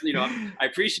me, man. So, I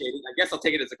appreciate it. I guess I'll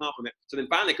take it as a compliment. So then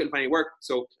finally I couldn't find any work.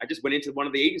 So I just went into one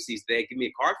of the agencies they gave me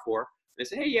a card for. And they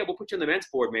said, hey, yeah, we'll put you on the men's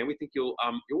board, man. We think you'll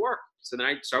work. So then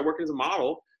I started working as a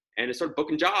model and I started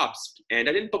booking jobs. And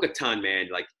I didn't book a ton, man.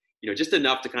 Like, just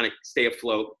enough to kind of stay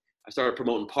afloat. I started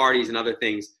promoting parties and other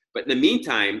things. But in the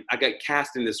meantime, I got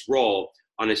cast in this role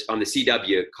on the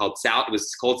CW called South. It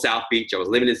was called South Beach. I was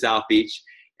living in South Beach,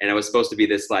 and I was supposed to be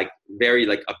this like very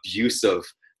like abusive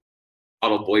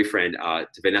model boyfriend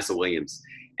to Vanessa Williams.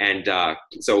 And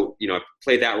so I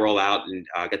played that role out and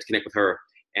got to connect with her.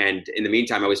 And in the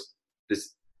meantime, I was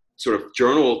this sort of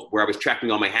journal where I was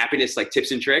tracking all my happiness, like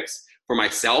tips and tricks for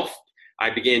myself. I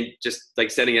began just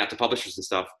like sending it out to publishers and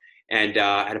stuff. And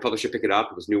I had a publisher pick it up.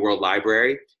 It was New World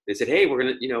Library. They said, hey, we're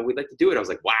going to, we'd like to do it. I was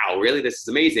like, wow, really? This is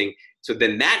amazing. So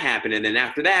then that happened. And then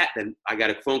after that, then I got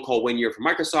a phone call 1 year from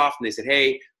Microsoft. And they said,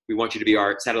 hey, we want you to be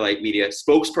our satellite media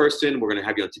spokesperson. We're going to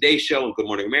have you on Today's Show and Good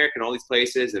Morning America and all these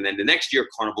places. And then the next year,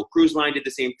 Carnival Cruise Line did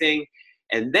the same thing.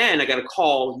 And then I got a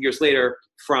call years later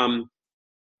from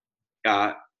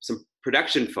some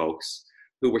production folks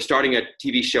who were starting a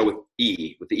TV show with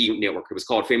the E! Network. It was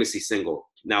called Famously Single.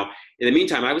 Now, in the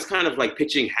meantime, I was kind of like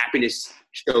pitching happiness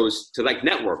shows to like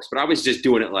networks, but I was just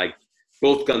doing it like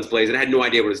both guns blazing. I had no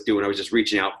idea what I was doing. I was just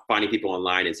reaching out, finding people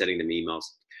online and sending them emails.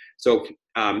 So,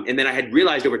 and then I had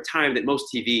realized over time that most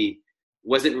TV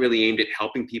wasn't really aimed at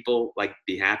helping people like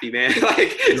be happy, man.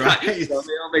 Like, right. They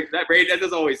don't make that rate. That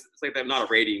doesn't always, it's like, I'm not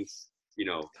a ratings,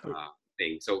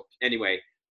 thing. So anyway,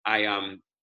 I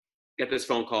got this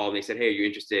phone call and they said, hey, are you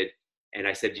interested? And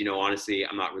I said, honestly,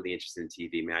 I'm not really interested in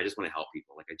TV, man. I just want to help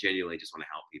people. Like, I genuinely just want to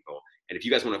help people. And if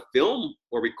you guys want to film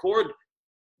or record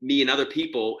me and other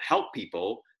people, help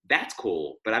people, that's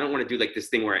cool. But I don't want to do like this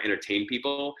thing where I entertain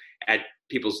people at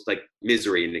people's like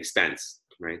misery and expense.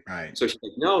 Right. So she's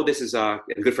like, no, this is a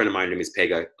good friend of mine. Her name is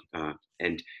Pega.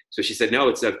 And so she said, no,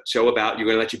 it's a show about, you're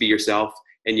going to let you be yourself.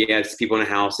 And yeah, it's people in a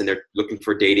house and they're looking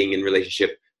for dating and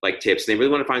relationship like tips. And they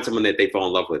really want to find someone that they fall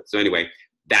in love with. So anyway,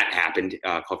 that happened,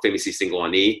 called Famously Single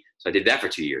on E! So I did that for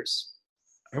 2 years.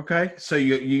 Okay. So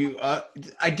you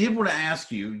I did want to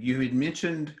ask you, you had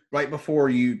mentioned right before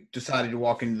you decided to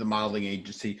walk into the modeling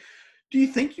agency, do you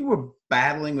think you were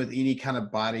battling with any kind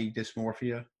of body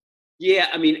dysmorphia? Yeah.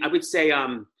 I mean, I would say,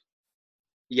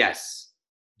 yes.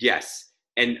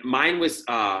 And mine was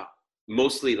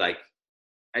mostly like,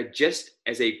 I just,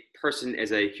 as a person,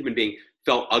 as a human being,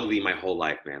 felt ugly my whole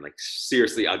life, man. Like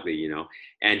seriously ugly,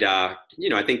 And, I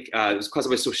think it was because I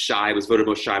was so shy. I was voted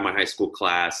most shy in my high school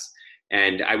class.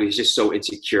 And I was just so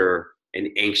insecure and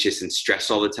anxious and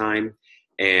stressed all the time.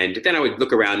 And then I would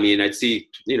look around me and I'd see,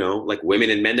 like women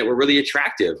and men that were really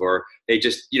attractive, or they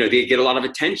just, they get a lot of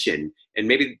attention. And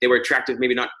maybe they were attractive,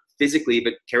 maybe not physically,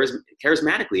 but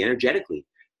charismatically, energetically.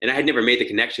 And I had never made the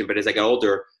connection. But as I got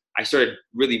older, I started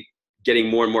really getting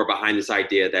more and more behind this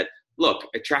idea that, look,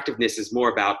 attractiveness is more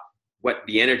about what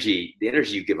the energy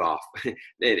you give off. And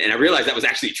I realized that was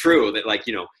actually true, that like,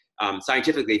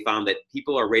 scientifically found that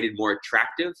people are rated more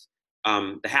attractive,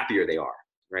 the happier they are,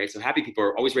 right? So happy people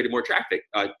are always rated more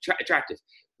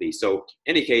attractively. So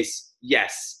in any case,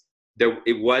 yes,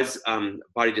 it was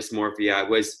body dysmorphia. It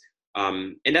was,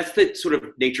 and that's the sort of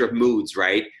nature of moods,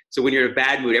 right? So when you're in a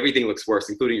bad mood, everything looks worse,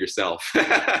 including yourself.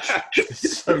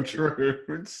 It's so true.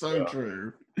 It's so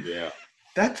true. Yeah.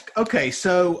 That's okay.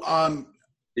 So,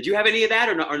 did you have any of that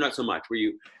or not so much? Were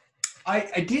you?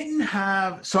 I didn't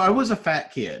have, so I was a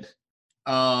fat kid.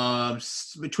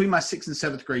 Between my 6th and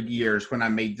 7th grade years, when I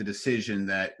made the decision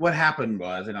that what happened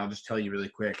was, and I'll just tell you really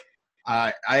quick,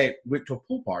 I went to a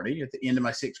pool party at the end of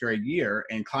my 6th grade year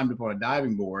and climbed up on a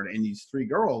diving board, and these 3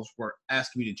 girls were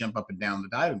asking me to jump up and down the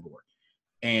diving board.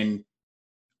 And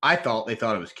I thought they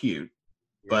thought it was cute,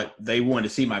 but they wanted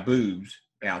to see my boobs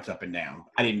bounce up and down.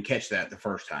 I didn't catch that the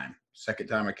first time. Second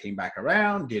time I came back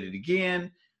around, did it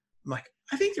again. I'm like,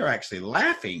 I think they're actually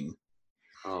laughing.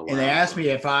 Oh, wow. And they asked me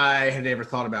if I had ever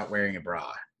thought about wearing a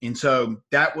bra. And so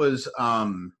that was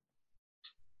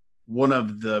one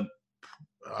of the,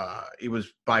 it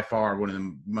was by far one of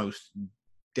the most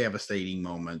devastating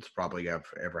moments probably I've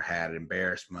ever had.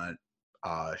 Embarrassment,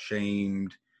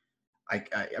 shamed. I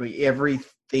mean,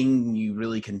 everything you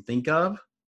really can think of.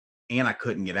 And I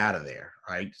couldn't get out of there,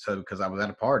 right? So, because I was at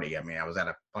a party. I mean, I was at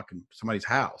a fucking somebody's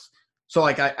house. So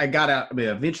like I got out. I mean,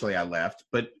 eventually I left,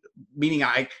 but meaning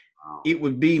it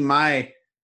would be my,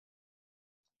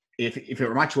 if it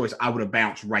were my choice, I would have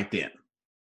bounced right then.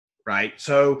 Right.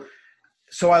 So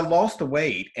I lost the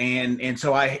weight and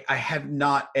so I have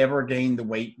not ever gained the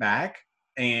weight back.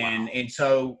 And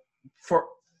so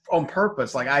on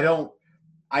purpose, like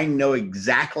I know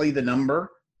exactly the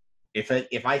number.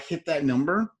 If I hit that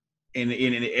number and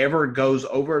it ever goes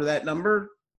over that number,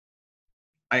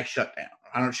 I shut down.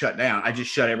 I don't shut down. I just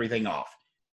shut everything off.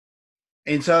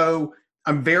 And so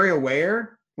I'm very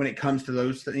aware when it comes to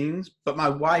those things, but my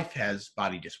wife has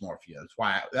body dysmorphia.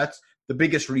 That's the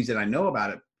biggest reason I know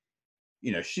about it.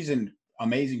 You know, she's in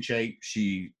amazing shape.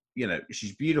 She's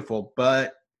beautiful,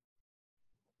 but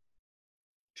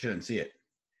she doesn't see it.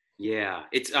 Yeah.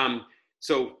 It's,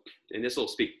 so, and this will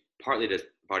speak partly to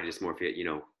body dysmorphia. You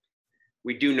know,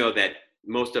 we do know that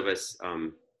most of us,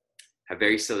 have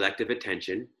very selective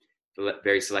attention,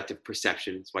 very selective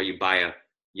perception. That's why you buy a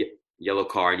yellow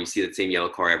car and you see the same yellow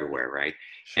car everywhere, right?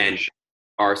 Sure. And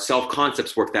our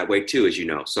self-concepts work that way too, as you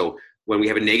know. So when we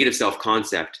have a negative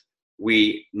self-concept,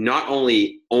 we not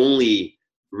only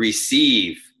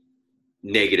receive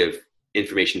negative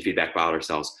information feedback about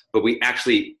ourselves, but we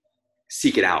actually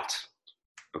seek it out.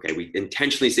 Okay, we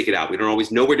intentionally seek it out. We don't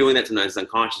always know we're doing that. Sometimes it's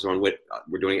unconscious or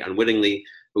we're doing it unwittingly,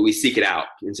 but we seek it out.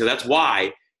 And so that's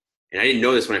why, and I didn't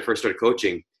know this when I first started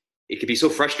coaching, it can be so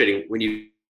frustrating when you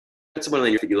have someone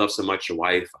that you love so much, your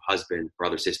wife, a husband,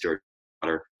 brother, sister,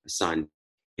 daughter, a son.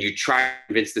 You try to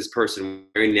convince this person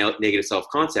with very negative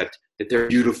self-concept that they're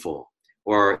beautiful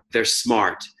or they're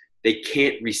smart. They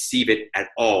can't receive it at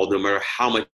all, no matter how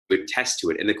much you attest to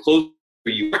it. And the closer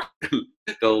you are,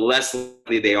 the less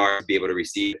likely they are to be able to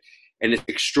receive it. And it's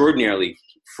extraordinarily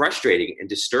frustrating and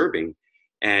disturbing.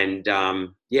 And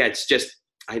it's just,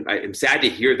 I'm sad to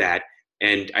hear that.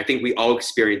 And I think we all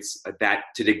experience that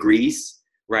to degrees,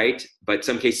 right? But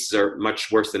some cases are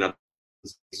much worse than others.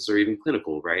 Cases are even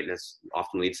clinical, right? And this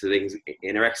often leads to things,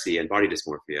 anorexia and body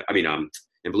dysmorphia. I mean, and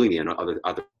bulimia and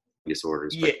other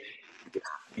disorders. But,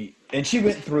 yeah. And she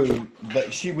went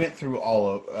through all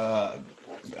of,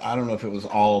 I don't know if it was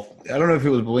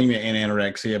bulimia and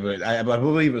anorexia, but I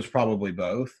believe it was probably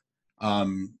both.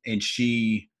 And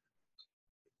she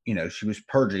was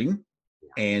purging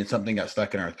and something got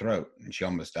stuck in her throat and she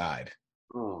almost died.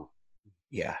 Oh.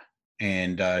 Yeah.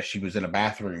 And she was in a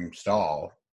bathroom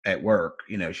stall at work.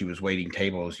 You know, she was waiting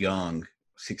tables, young,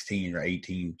 16 or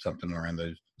 18, something around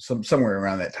somewhere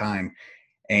around that time.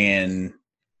 And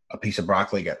a piece of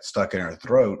broccoli got stuck in her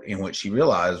throat. And what she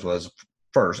realized was,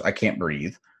 first, I can't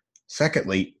breathe.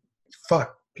 Secondly,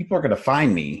 people are going to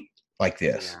find me like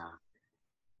this. Yeah.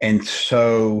 And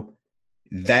so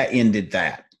that ended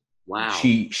that. Wow.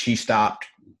 She stopped,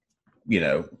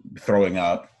 throwing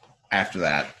up after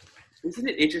that. Isn't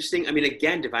it interesting? I mean,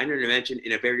 again, divine intervention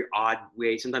in a very odd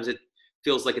way. Sometimes it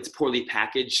feels like it's poorly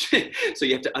packaged. So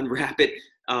you have to unwrap it,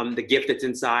 the gift that's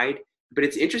inside. But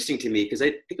it's interesting to me because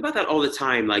I think about that all the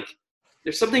time. Like,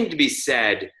 there's something to be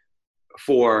said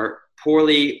for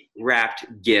poorly wrapped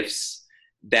gifts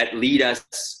that lead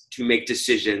us to make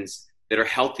decisions that are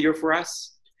healthier for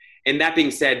us. And that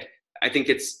being said, I think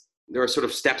there are sort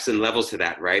of steps and levels to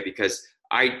that, right? Because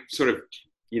I sort of,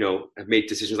 have made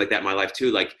decisions like that in my life too.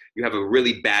 Like, you have a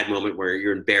really bad moment where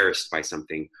you're embarrassed by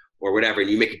something or whatever, and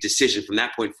you make a decision from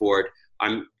that point forward,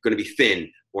 I'm going to be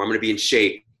thin, or I'm going to be in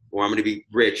shape, or I'm going to be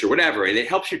rich, or whatever. And it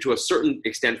helps you to a certain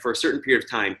extent for a certain period of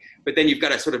time. But then you've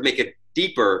got to sort of make a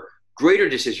deeper, greater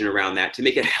decision around that to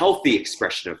make a healthy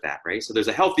expression of that, right? So there's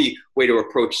a healthy way to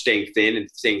approach staying thin and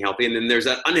staying healthy, and then there's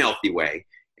an unhealthy way.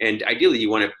 And ideally, you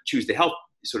want to choose the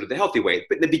healthy way.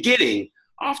 But in the beginning,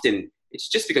 often it's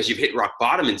just because you've hit rock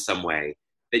bottom in some way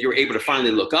that you're able to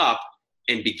finally look up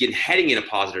and begin heading in a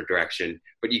positive direction.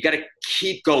 But you got to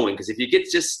keep going, because if you get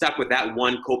just stuck with that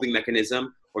one coping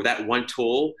mechanism or that one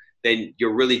tool, then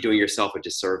you're really doing yourself a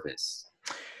disservice.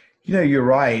 You're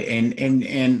right.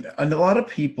 And a lot of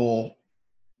people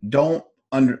don't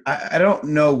I don't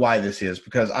know why this is,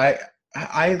 because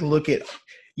I look at,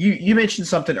 you mentioned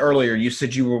something earlier. You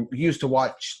said you used to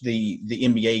watch the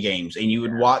NBA games, and you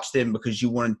would watch them because you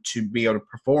wanted to be able to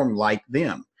perform like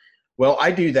them. Well,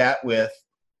 I do that with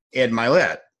Ed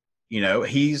Milet.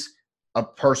 He's a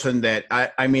person that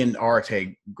I'm in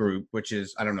Arte group, which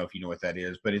is, I don't know if you know what that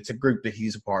is, but it's a group that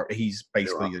he's a part. He's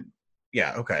basically,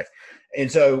 okay. And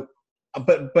so,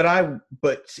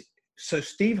 so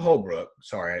Steve Holbrook,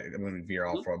 sorry, I'm going to veer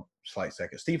off for a slight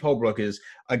second. Steve Holbrook is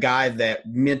a guy that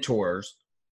mentors,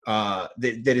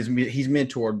 he's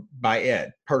mentored by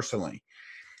Ed personally.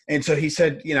 And so he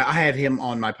said, I had him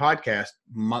on my podcast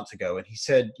months ago, and he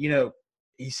said,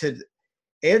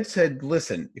 Ed said,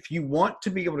 listen, if you want to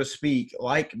be able to speak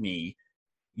like me,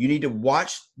 you need to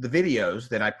watch the videos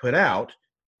that I put out,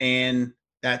 and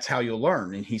that's how you'll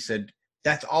learn. And he said,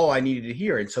 that's all I needed to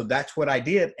hear. And so that's what I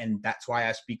did, and that's why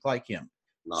I speak like him.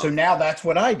 So now that's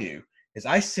what I do, is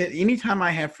I sit anytime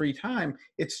I have free time.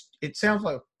 It sounds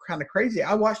like kind of crazy.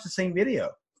 I watch the same video.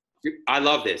 Dude, I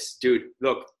love this, dude.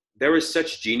 Look, there is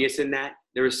such genius in that.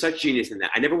 There is such genius in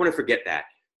that. I never want to forget that.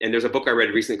 And there's a book I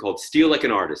read recently called Steal Like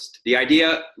an Artist. The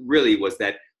idea really was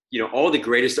that, all the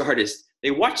greatest artists,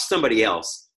 they watched somebody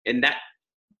else, and that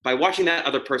by watching that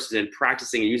other person and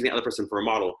practicing and using the other person for a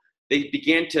model, they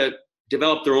began to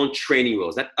develop their own training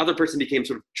wheels. That other person became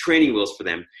sort of training wheels for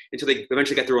them until they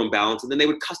eventually got their own balance. And then they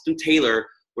would custom tailor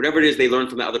whatever it is they learned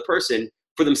from that other person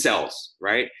for themselves,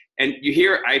 right? And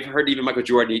I've heard even Michael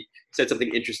Jordan, he said something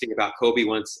interesting about Kobe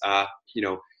once,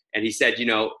 and he said,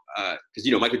 because,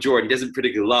 Michael Jordan doesn't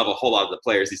particularly love a whole lot of the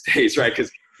players these days, right?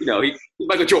 Because, he's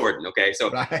Michael Jordan, okay?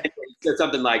 So Right. He said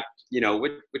something like,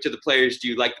 which of the players do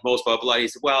you like the most? Blah, blah, blah. He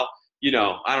said, well,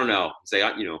 I don't know. He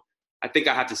said, I think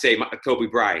I have to say Kobe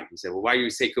Bryant. He said, well, why do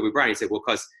you say Kobe Bryant? He said, well,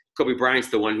 because Kobe Bryant's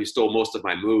the one who stole most of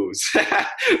my moves,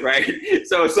 right?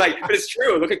 So it's like, but it's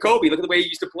true. Look at Kobe. Look at the way he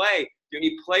used to play.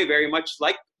 He played very much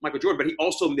like Michael Jordan, but he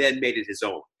also then made it his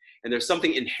own. And there's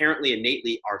something inherently,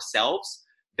 innately ourselves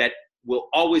that will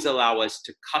always allow us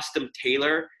to custom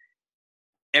tailor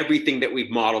everything that we've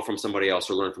modeled from somebody else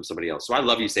or learned from somebody else. So I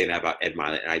love you saying that about Ed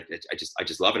Mylett, and I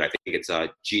just love it. I think it's a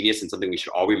genius and something we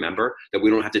should all remember, that we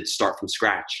don't have to start from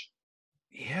scratch.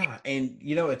 Yeah, and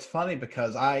it's funny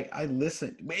because I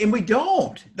listen, and we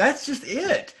don't. That's just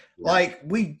it. Yeah. Like,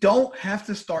 we don't have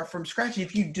to start from scratch.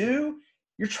 If you do,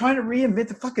 you're trying to reinvent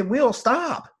the fucking wheel.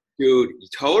 Stop. Dude,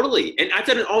 totally. And I've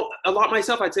done it a lot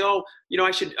myself. I'd say, I'm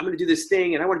going to do this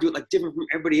thing, and I want to do it like different from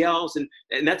everybody else, and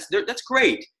that's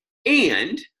great.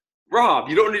 And Rob,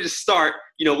 you don't need to start,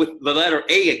 with the letter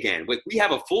A again. We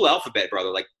have a full alphabet,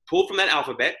 brother. Like, pull from that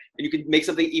alphabet, and you can make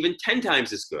something even 10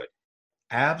 times as good.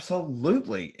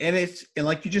 Absolutely. And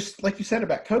like you said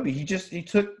about Kobe, he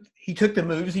took the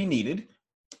moves he needed,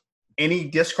 and he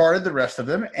discarded the rest of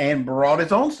them and brought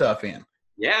his own stuff in.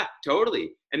 Yeah,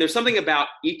 totally. And there's something about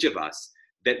each of us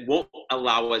that won't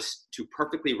allow us to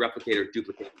perfectly replicate or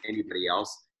duplicate anybody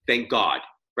else. Thank God,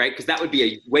 right? Because that would be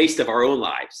a waste of our own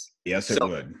lives. Yes, it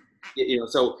would.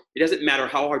 So it doesn't matter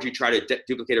how hard you try to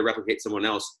duplicate or replicate someone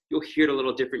else. You'll hear it a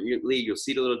little differently. You'll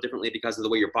see it a little differently because of the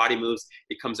way your body moves.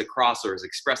 It comes across or is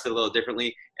expressed a little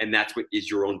differently, and that's what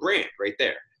is your own brand right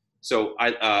there. So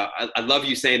I love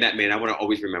you saying that, man. I want to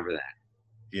always remember that.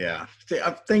 Yeah.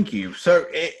 Thank you. So,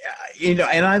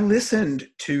 and I listened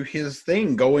to his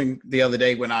thing going the other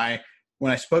day when I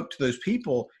spoke to those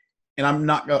people, and I'm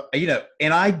not going,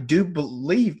 and I do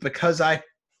believe because I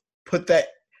spent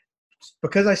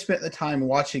the time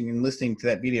watching and listening to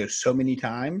that video so many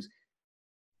times,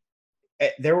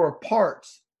 there were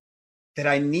parts that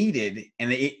I needed,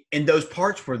 and those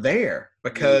parts were there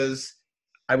because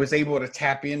I was able to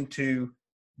tap into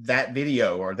that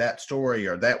video or that story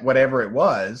or that whatever it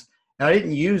was. And I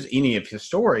didn't use any of his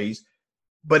stories,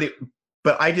 but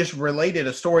I just related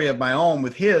a story of my own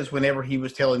with his whenever he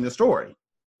was telling the story.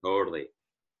 Totally.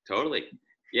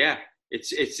 Yeah.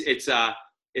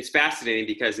 It's fascinating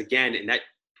because, again, and that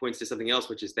points to something else,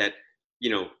 which is that,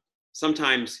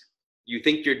 sometimes you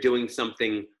think you're doing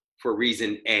something for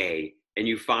reason A, and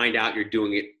you find out you're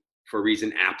doing it for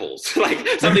reason apples, like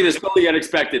something that's totally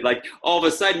unexpected. Like all of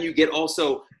a sudden you get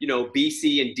also, B,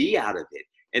 C, and D out of it.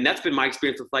 And that's been my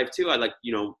experience with life too.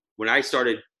 When I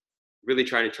started really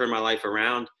trying to turn my life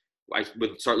around, I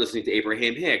would start listening to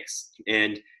Abraham Hicks,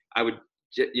 and I would,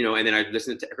 and then I'd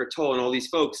listen to Eckhart Tolle and all these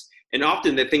folks. And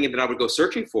often the thing that I would go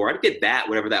searching for, I'd get that,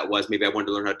 whatever that was. Maybe I wanted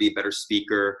to learn how to be a better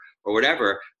speaker or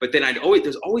whatever. But then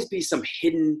there's always be some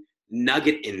hidden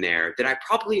nugget in there that I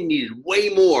probably needed way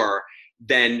more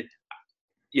than,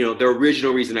 the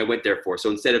original reason I went there for. So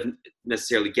instead of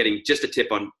necessarily getting just a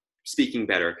tip on speaking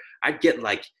better, I'd get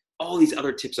like all these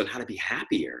other tips on how to be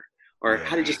happier or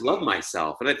how to just love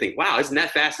myself. And I think, wow, isn't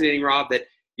that fascinating, Rob, that,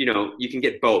 you can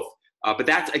get both. But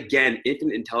that's, again,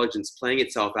 infinite intelligence playing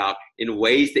itself out in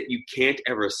ways that you can't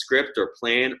ever script or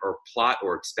plan or plot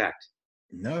or expect.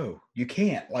 No, you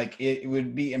can't. Like, it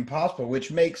would be impossible,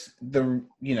 which makes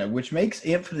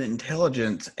infinite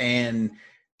intelligence and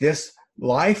this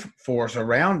life force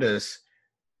around us.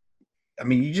 I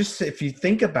mean, if you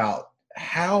think about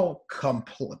how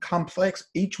complex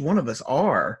each one of us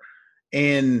are,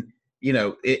 and,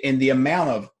 in the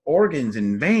amount of organs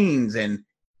and veins and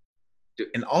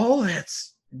all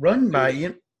that's run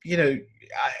by,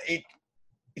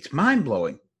 it's mind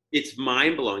blowing. It's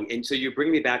mind blowing. And so you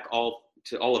bring me back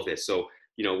to all of this. So,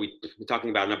 we're talking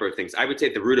about a number of things. I would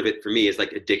say the root of it for me is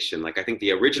like addiction. Like I think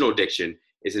the original addiction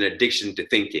is an addiction to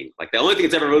thinking. Like the only thing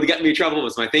that's ever really gotten me in trouble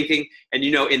was my thinking. And,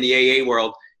 in the AA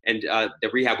world and the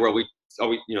rehab world, we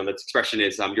always, that expression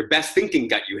is your best thinking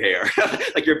got you here.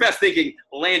 Like your best thinking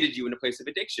landed you in a place of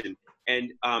addiction.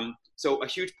 And so a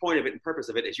huge point of it and purpose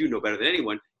of it, as you know better than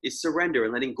anyone, is surrender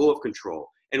and letting go of control.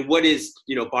 And what is,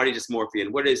 body dysmorphia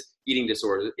and what is eating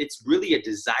disorder? It's really a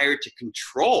desire to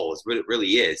control is what it really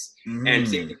is. And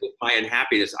same thing with my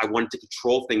unhappiness. I wanted to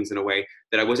control things in a way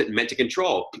that I wasn't meant to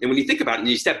control. And when you think about it and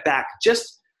you step back,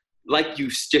 just like you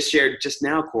just shared just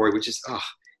now, Corey, which is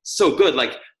so good.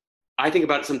 Like I think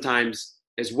about it sometimes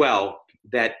as well,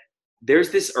 that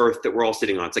there's this earth that we're all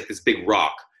sitting on. It's like this big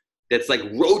rock that's like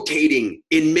rotating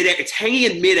in midair. It's hanging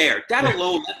in midair. That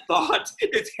alone, that thought,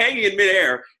 it's hanging in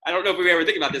midair. I don't know if we ever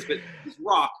think about this, but this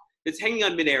rock that's hanging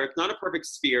on midair, it's not a perfect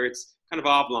sphere. It's kind of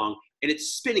oblong and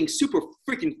it's spinning super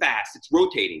freaking fast. It's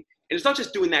rotating. And it's not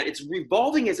just doing that. It's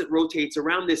revolving as it rotates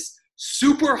around this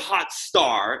super hot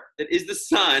star that is the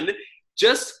sun,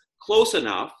 just close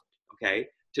enough, okay,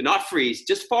 to not freeze,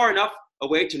 just far enough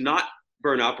away to not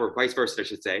burn up, or vice versa, I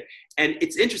should say. And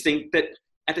it's interesting that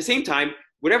at the same time,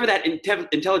 whatever that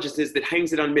intelligence is that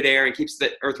hangs it on midair and keeps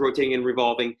the earth rotating and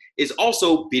revolving is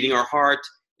also beating our heart.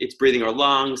 It's breathing our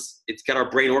lungs. It's got our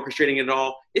brain orchestrating it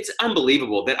all. It's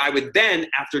unbelievable that I would then,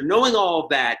 after knowing all of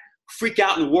that, freak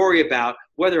out and worry about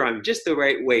whether I'm just the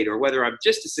right weight or whether I'm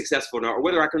just as successful or not, or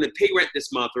whether I'm going to pay rent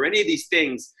this month or any of these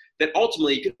things that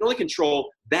ultimately you can only control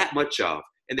that much of.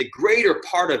 And the greater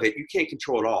part of it, you can't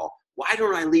control at all. Why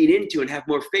don't I lean into and have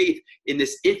more faith in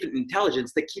this infinite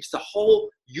intelligence that keeps the whole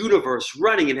universe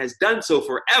running and has done so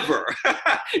forever?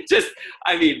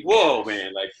 Whoa,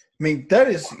 man. That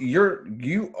is,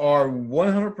 you are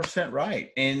 100%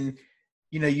 right. And,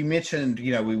 you mentioned,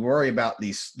 we worry about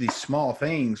these small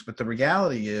things, but the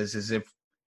reality is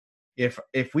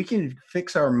if we can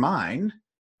fix our mind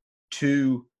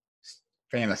to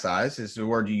fantasize, is the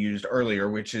word you used earlier,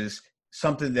 which is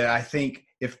something that I think,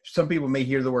 if some people may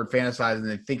hear the word fantasize and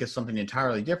they think of something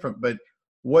entirely different, but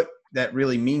what that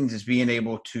really means is being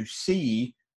able to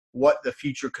see what the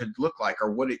future could look like,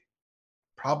 or what it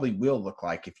probably will look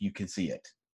like if you can see it.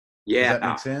 Yeah. Does that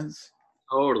make sense?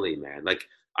 Totally, man. Like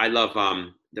I love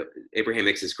Abraham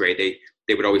Hicks is great.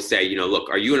 They would always say, look,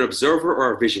 are you an observer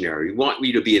or a visionary? We want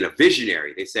you to be a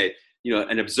visionary. They say,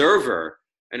 an observer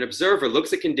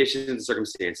looks at conditions and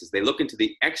circumstances. They look into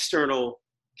the external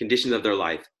conditions of their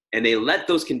life, and they let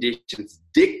those conditions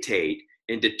dictate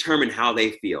and determine how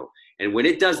they feel. And when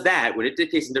it does that, when it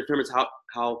dictates and determines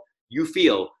how you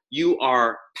feel, you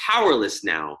are powerless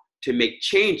now to make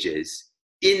changes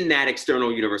in that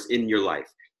external universe in your life.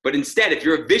 But instead, if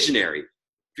you're a visionary,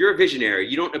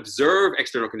 you don't observe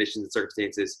external conditions and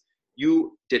circumstances.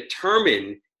 You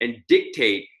determine and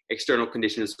dictate external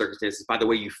conditions and circumstances by the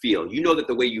way you feel. You know that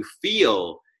the way you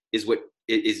feel is what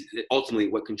is ultimately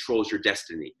what controls your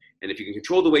destiny. And if you can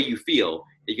control the way you feel,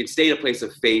 you can stay in a place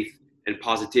of faith and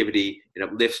positivity and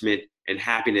upliftment and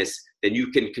happiness, then you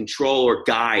can control or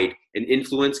guide and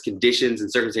influence conditions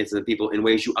and circumstances and people in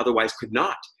ways you otherwise could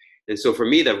not. And so for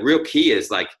me, the real key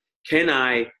is can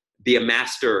I be a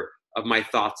master of my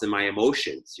thoughts and my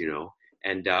emotions,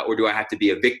 and or do I have to be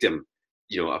a victim,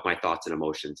 of my thoughts and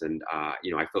emotions? And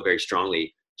I feel very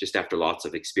strongly, just after lots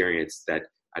of experience, that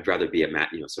I'd rather be a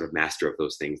sort of master of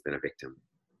those things than a victim.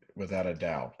 Without a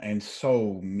doubt. And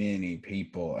so many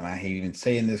people, and I hate even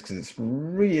saying this because it's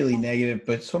really negative,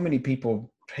 but so many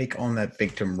people take on that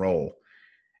victim role,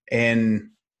 and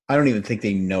I don't even think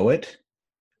they know it.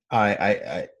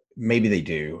 I maybe they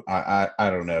do. I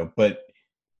don't know, but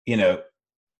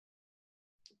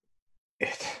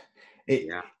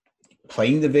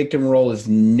playing the victim role is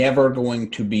never going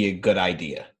to be a good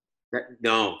idea.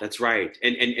 No, that's right.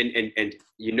 And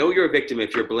you're a victim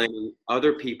if you're blaming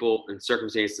other people and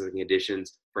circumstances and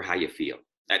conditions for how you feel.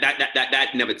 That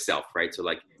in of itself, right? So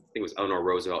I think it was Eleanor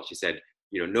Roosevelt. She said,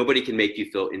 nobody can make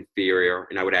you feel inferior.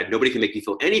 And I would add, nobody can make you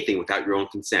feel anything without your own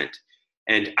consent.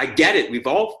 And I get it. We've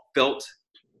all felt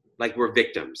like we're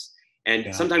victims.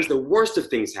 And sometimes the worst of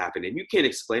things happen and you can't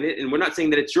explain it. And we're not saying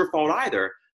that it's your fault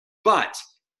either, but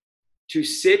to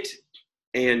sit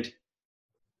and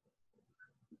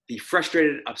be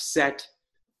frustrated, upset,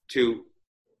 to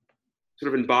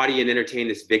sort of embody and entertain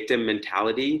this victim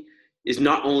mentality is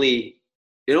not only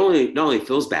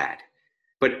feels bad,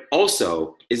 but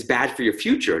also is bad for your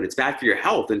future, and it's bad for your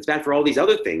health, and it's bad for all these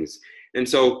other things. And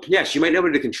so, yes, you might not be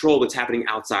able to control what's happening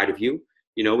outside of you.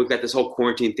 We've got this whole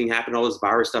quarantine thing happening, all this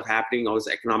virus stuff happening, all this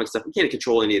economic stuff. We can't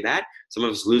control any of that. Some of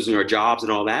us losing our jobs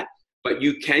and all that, but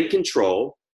you can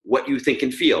control what you think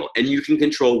and feel, and you can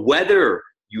control whether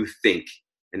you think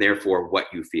and therefore what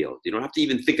you feel. You don't have to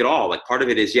even think at all. Like part of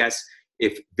it is, yes,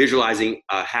 if visualizing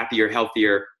a happier,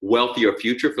 healthier, wealthier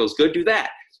future feels good, do that.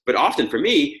 But often for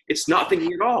me, it's not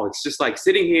thinking at all. It's just like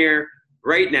sitting here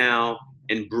right now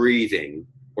and breathing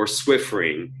or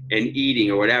swiffering and eating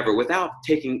or whatever without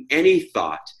taking any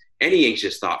thought, any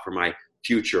anxious thought for my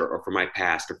future or for my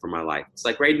past or for my life. It's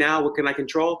like right now, what can I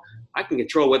control? I can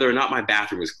control whether or not my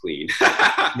bathroom is clean.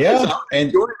 Yeah. So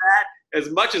and doing that as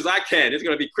much as I can. It's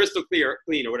going to be crystal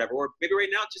clean or whatever. Or maybe right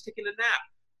now, just taking a nap.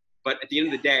 But at the end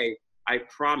of the day, I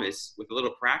promise with a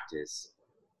little practice,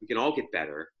 we can all get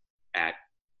better at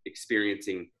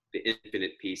experiencing the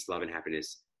infinite peace, love, and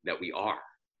happiness that we are.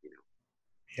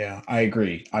 Yeah, I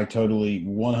agree. I totally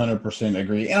 100%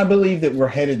 agree. And I believe that we're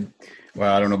headed,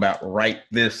 well, I don't know about right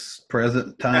this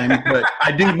present time, but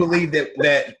I do believe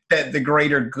that the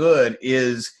greater good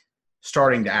is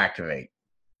starting to activate.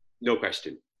 No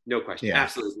question. No question. Yeah.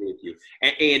 Absolutely agree with you.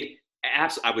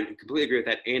 And I would completely agree with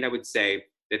that. And I would say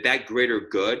that greater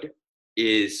good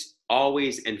is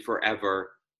always and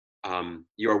forever,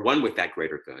 you're one with that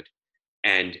greater good.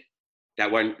 And that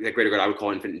greater good, I would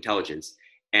call infinite intelligence.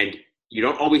 And you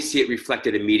don't always see it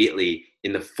reflected immediately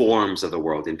in the forms of the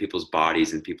world, in people's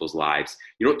bodies and people's lives.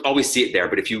 You don't always see it there,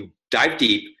 but if you dive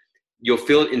deep, you'll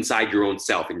feel it inside your own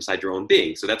self, inside your own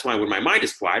being. So that's why when my mind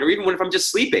is quiet, or even if I'm just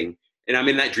sleeping and I'm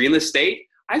in that dreamless state,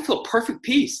 I feel perfect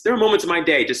peace. There are moments in my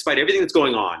day, despite everything that's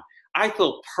going on, I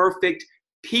feel perfect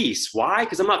peace. Why?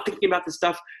 Because I'm not thinking about the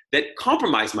stuff that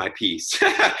compromise my peace.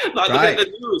 I'm not looking at the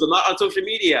news. I'm not on social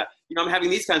media. I'm having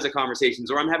these kinds of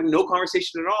conversations, or I'm having no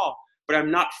conversation at all, but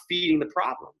I'm not feeding the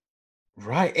problem.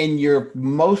 Right. And you're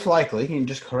most likely, and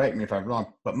just correct me if I'm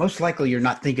wrong, but most likely you're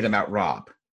not thinking about Rob.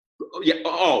 Yeah.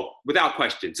 Oh, without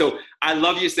question. So I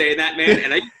love you saying that, man.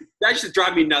 And that used to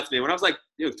drive me nuts, man. When I was like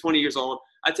 20 years old,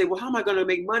 I'd say, well, how am I going to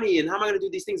make money? And how am I going to do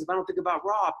these things if I don't think about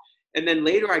Rob? And then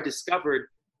later I discovered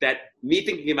that me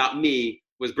thinking about me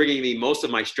was bringing me most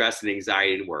of my stress and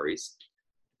anxiety and worries.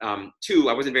 2,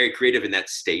 I wasn't very creative in that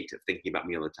state of thinking about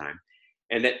me all the time.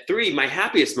 And that 3, my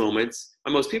happiest moments,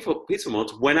 my most peaceful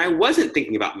moments, when I wasn't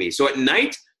thinking about me. So at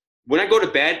night, when I go to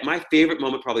bed, my favorite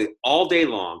moment probably all day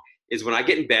long is when I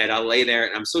get in bed, I'll lay there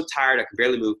and I'm so tired, I can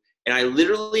barely move. And I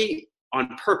literally,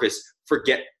 on purpose,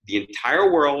 forget the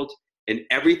entire world and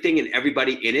everything and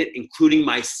everybody in it, including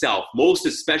myself, most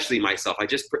especially myself.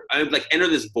 I like enter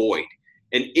this void.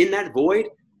 And in that void,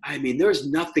 I mean, there's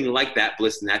nothing like that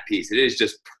bliss and that peace. It is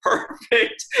just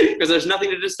perfect because there's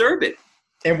nothing to disturb it.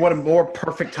 And what a more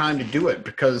perfect time to do it,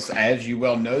 because as you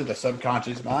well know, the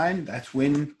subconscious mind, that's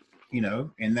when,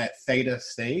 in that theta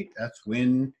state, that's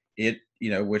when it,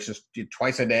 which is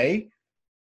twice a day.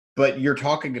 But you're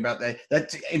talking about that.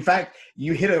 That's, in fact,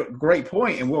 you hit a great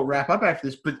point, and we'll wrap up after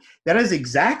this, but that is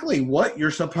exactly what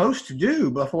you're supposed to do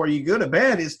before you go to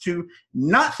bed, is to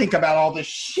not think about all this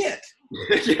shit.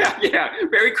 Yeah.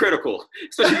 Very critical,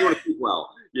 especially if you want to sleep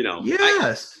well,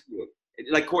 Yes.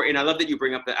 Like Corey, and I love that you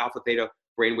bring up the alpha theta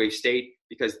brainwave state,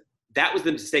 because that was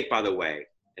the mistake, by the way.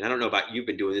 And I don't know about, you've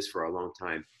been doing this for a long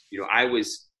time. I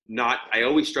always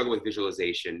struggle with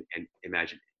visualization and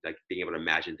being able to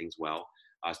imagine things well,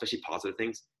 especially positive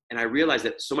things. And I realized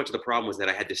that so much of the problem was that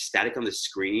I had this static on the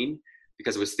screen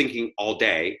because I was thinking all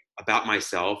day about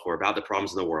myself or about the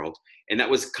problems in the world. And that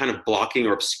was kind of blocking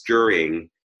or obscuring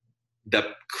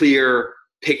the clear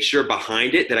picture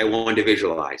behind it that I wanted to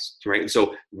visualize, right? And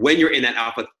so when you're in that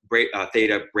alpha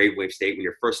theta brainwave state, when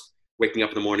you're first waking up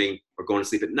in the morning or going to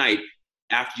sleep at night,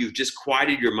 after you've just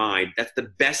quieted your mind, that's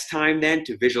the best time then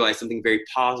to visualize something very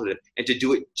positive and to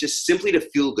do it just simply to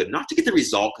feel good, not to get the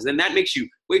result, because then that makes you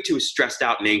way too stressed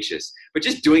out and anxious, but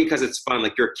just doing it because it's fun,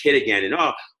 like you're a kid again. And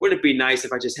wouldn't it be nice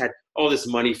if I just had all this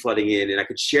money flooding in and I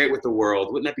could share it with the world?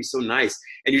 Wouldn't that be so nice?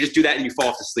 And you just do that and you fall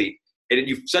off to sleep. And then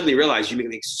you suddenly realize you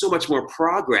make so much more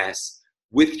progress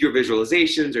with your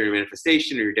visualizations or your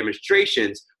manifestation or your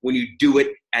demonstrations when you do it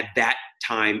at that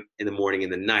time in the morning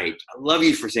and the night. I love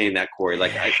you for saying that, Corey.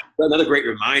 Another great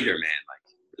reminder, man.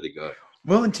 Really good.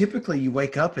 Well, and typically you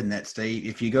wake up in that state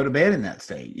if you go to bed in that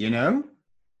state,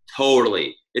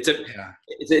 Totally.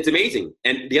 It's amazing.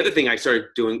 And the other thing I started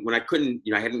doing when I couldn't,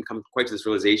 I hadn't come quite to this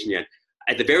realization yet.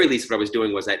 At the very least, what I was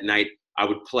doing was at night, I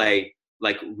would play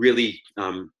really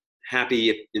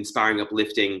happy, inspiring,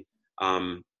 uplifting,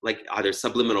 either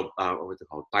subliminal, what's it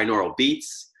called, binaural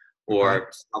beats, or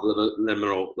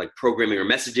subliminal programming or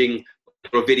messaging,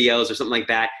 little videos or something like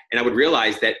that. And I would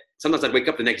realize that sometimes I'd wake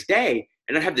up the next day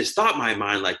and I'd have this thought in my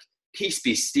mind, like, peace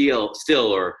be still,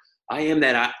 or I am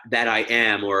that I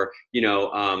am, or,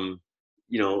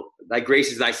 thy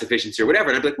grace is thy sufficiency, or whatever.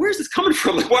 And I'd be like, where's this coming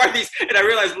from? Why are these? And I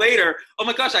realized later, oh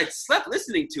my gosh, I'd slept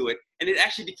listening to it. And it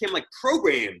actually became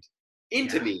programmed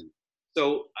into me.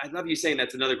 So I love you saying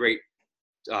that's another great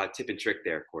tip and trick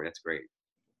there, Corey. That's great.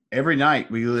 Every night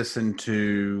we listen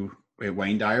to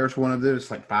Wayne Dyer's one of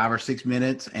those, like 5 or 6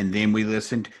 minutes, and then we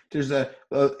listen. There's a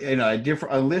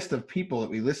list of people that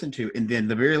we listen to, and then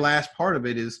the very last part of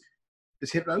it is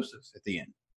hypnosis at the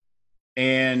end.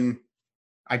 And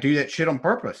I do that shit on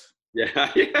purpose.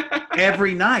 Yeah.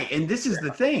 Every night. And this is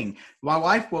the thing. My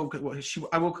wife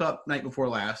I woke up night before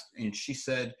last, and she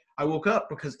said, I woke up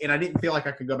and I didn't feel like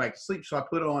I could go back to sleep. So I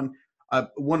put on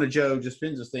one of Joe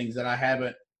Dispenza's things that I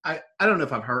don't know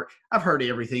if I've heard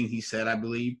everything he said, I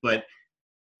believe, but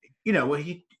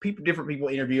different people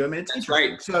interview him, and it's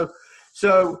interesting. Right.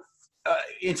 So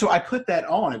I put that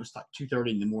on. It was like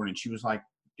 2:30 in the morning. She was like,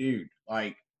 dude,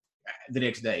 like the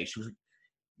next day, she was like,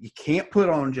 you can't put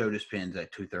on Joe Dispenza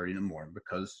at 2:30 in the morning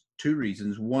because 2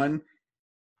 reasons. 1,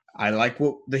 I like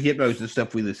the hypnosis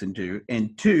stuff we listen to,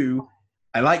 and 2,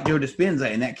 I like Joe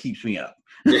Dispenza, and that keeps me up.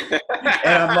 And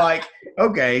I'm like,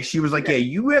 okay. She was like, yeah,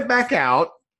 you went back out,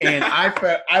 and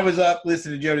I was up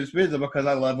listening to Joe Dispenza because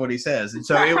I love what he says. And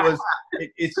so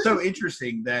it's so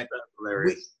interesting that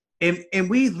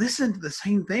we listened to the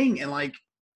same thing, and like,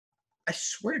 I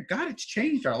swear to God, it's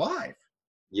changed our life.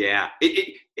 Yeah.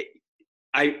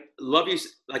 I love you.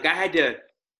 Like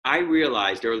I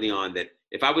realized early on that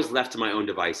if I was left to my own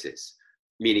devices,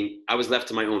 meaning I was left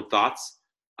to my own thoughts,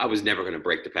 I was never going to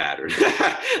break the pattern.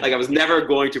 Like I was never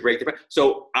going to break the pattern.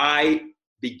 So I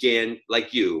began,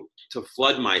 like you, to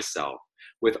flood myself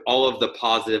with all of the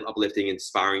positive, uplifting,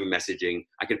 inspiring messaging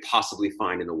I could possibly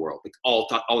find in the world, like all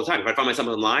the time. If I found myself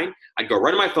online, I'd go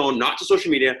right on my phone, not to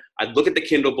social media. I'd look at the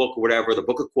Kindle book or whatever, the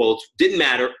book of quotes, didn't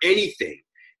matter, anything,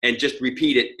 and just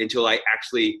repeat it until I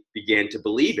actually began to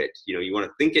believe it. You want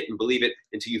to think it and believe it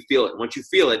until you feel it. Once you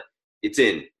feel it, it's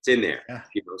in there. Yeah.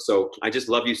 So I just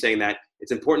love you saying that.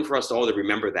 It's important for us all to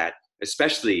remember that,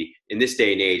 especially in this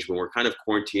day and age when we're kind of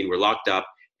quarantined, we're locked up,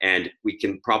 and we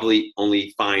can probably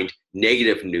only find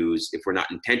negative news if we're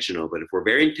not intentional. But if we're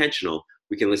very intentional,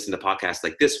 we can listen to podcasts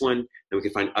like this one, and we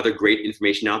can find other great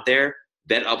information out there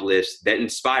that uplifts, that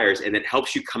inspires, and that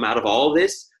helps you come out of all of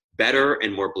this better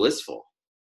and more blissful.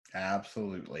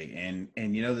 Absolutely. And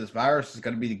this virus is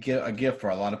going to be a gift for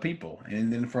a lot of people.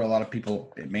 And then for a lot of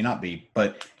people, it may not be.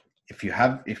 But if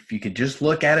you could just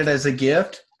look at it as a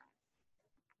gift,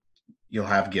 you'll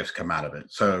have gifts come out of it.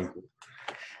 So,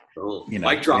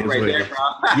 mic drop right there,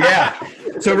 Rob. Yeah.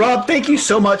 So, Rob, thank you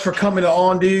so much for coming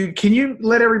on, dude. Can you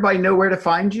let everybody know where to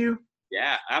find you?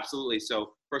 Yeah, absolutely.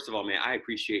 So, first of all, man, I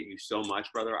appreciate you so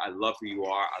much, brother. I love who you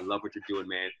are. I love what you're doing,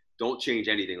 man. Don't change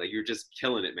anything. Like, you're just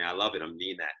killing it, man. I love it. I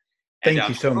mean that. Thank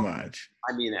you so much.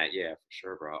 I mean that. Yeah, for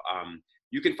sure, bro.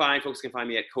 Folks can find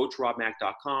me at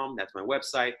coachrobmack.com. That's my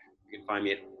website. You can find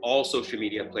me at all social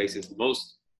media places,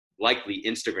 most likely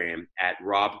Instagram at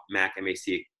Rob Mack,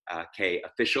 M-A-C-K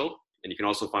official. And you can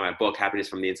also find my book, Happiness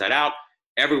from the Inside Out,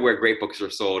 everywhere great books are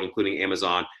sold, including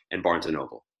Amazon and Barnes &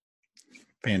 Noble.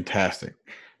 Fantastic.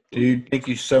 Dude, thank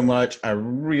you so much. I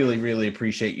really, really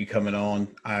appreciate you coming on.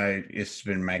 It's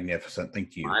been magnificent.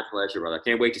 Thank you. My pleasure, brother. I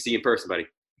can't wait to see you in person, buddy.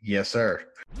 Yes, sir.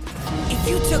 If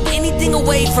you took anything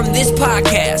away from this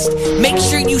podcast, make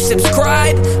sure you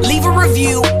subscribe, leave a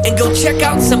review, and go check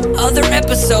out some other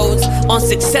episodes on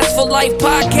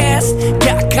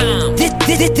SuccessfulLifePodcast.com.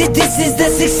 This is the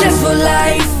Successful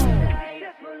Life.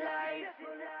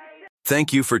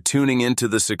 Thank you for tuning into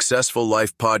the Successful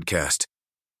Life Podcast.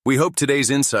 We hope today's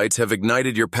insights have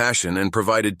ignited your passion and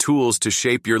provided tools to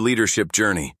shape your leadership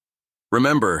journey.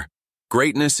 Remember,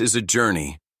 greatness is a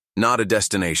journey, not a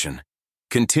destination.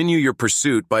 Continue your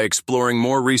pursuit by exploring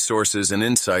more resources and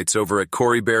insights over at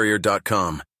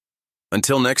CoreyBarrier.com.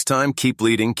 Until next time, keep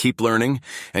leading, keep learning,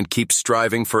 and keep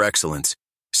striving for excellence.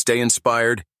 Stay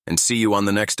inspired, and see you on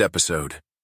the next episode.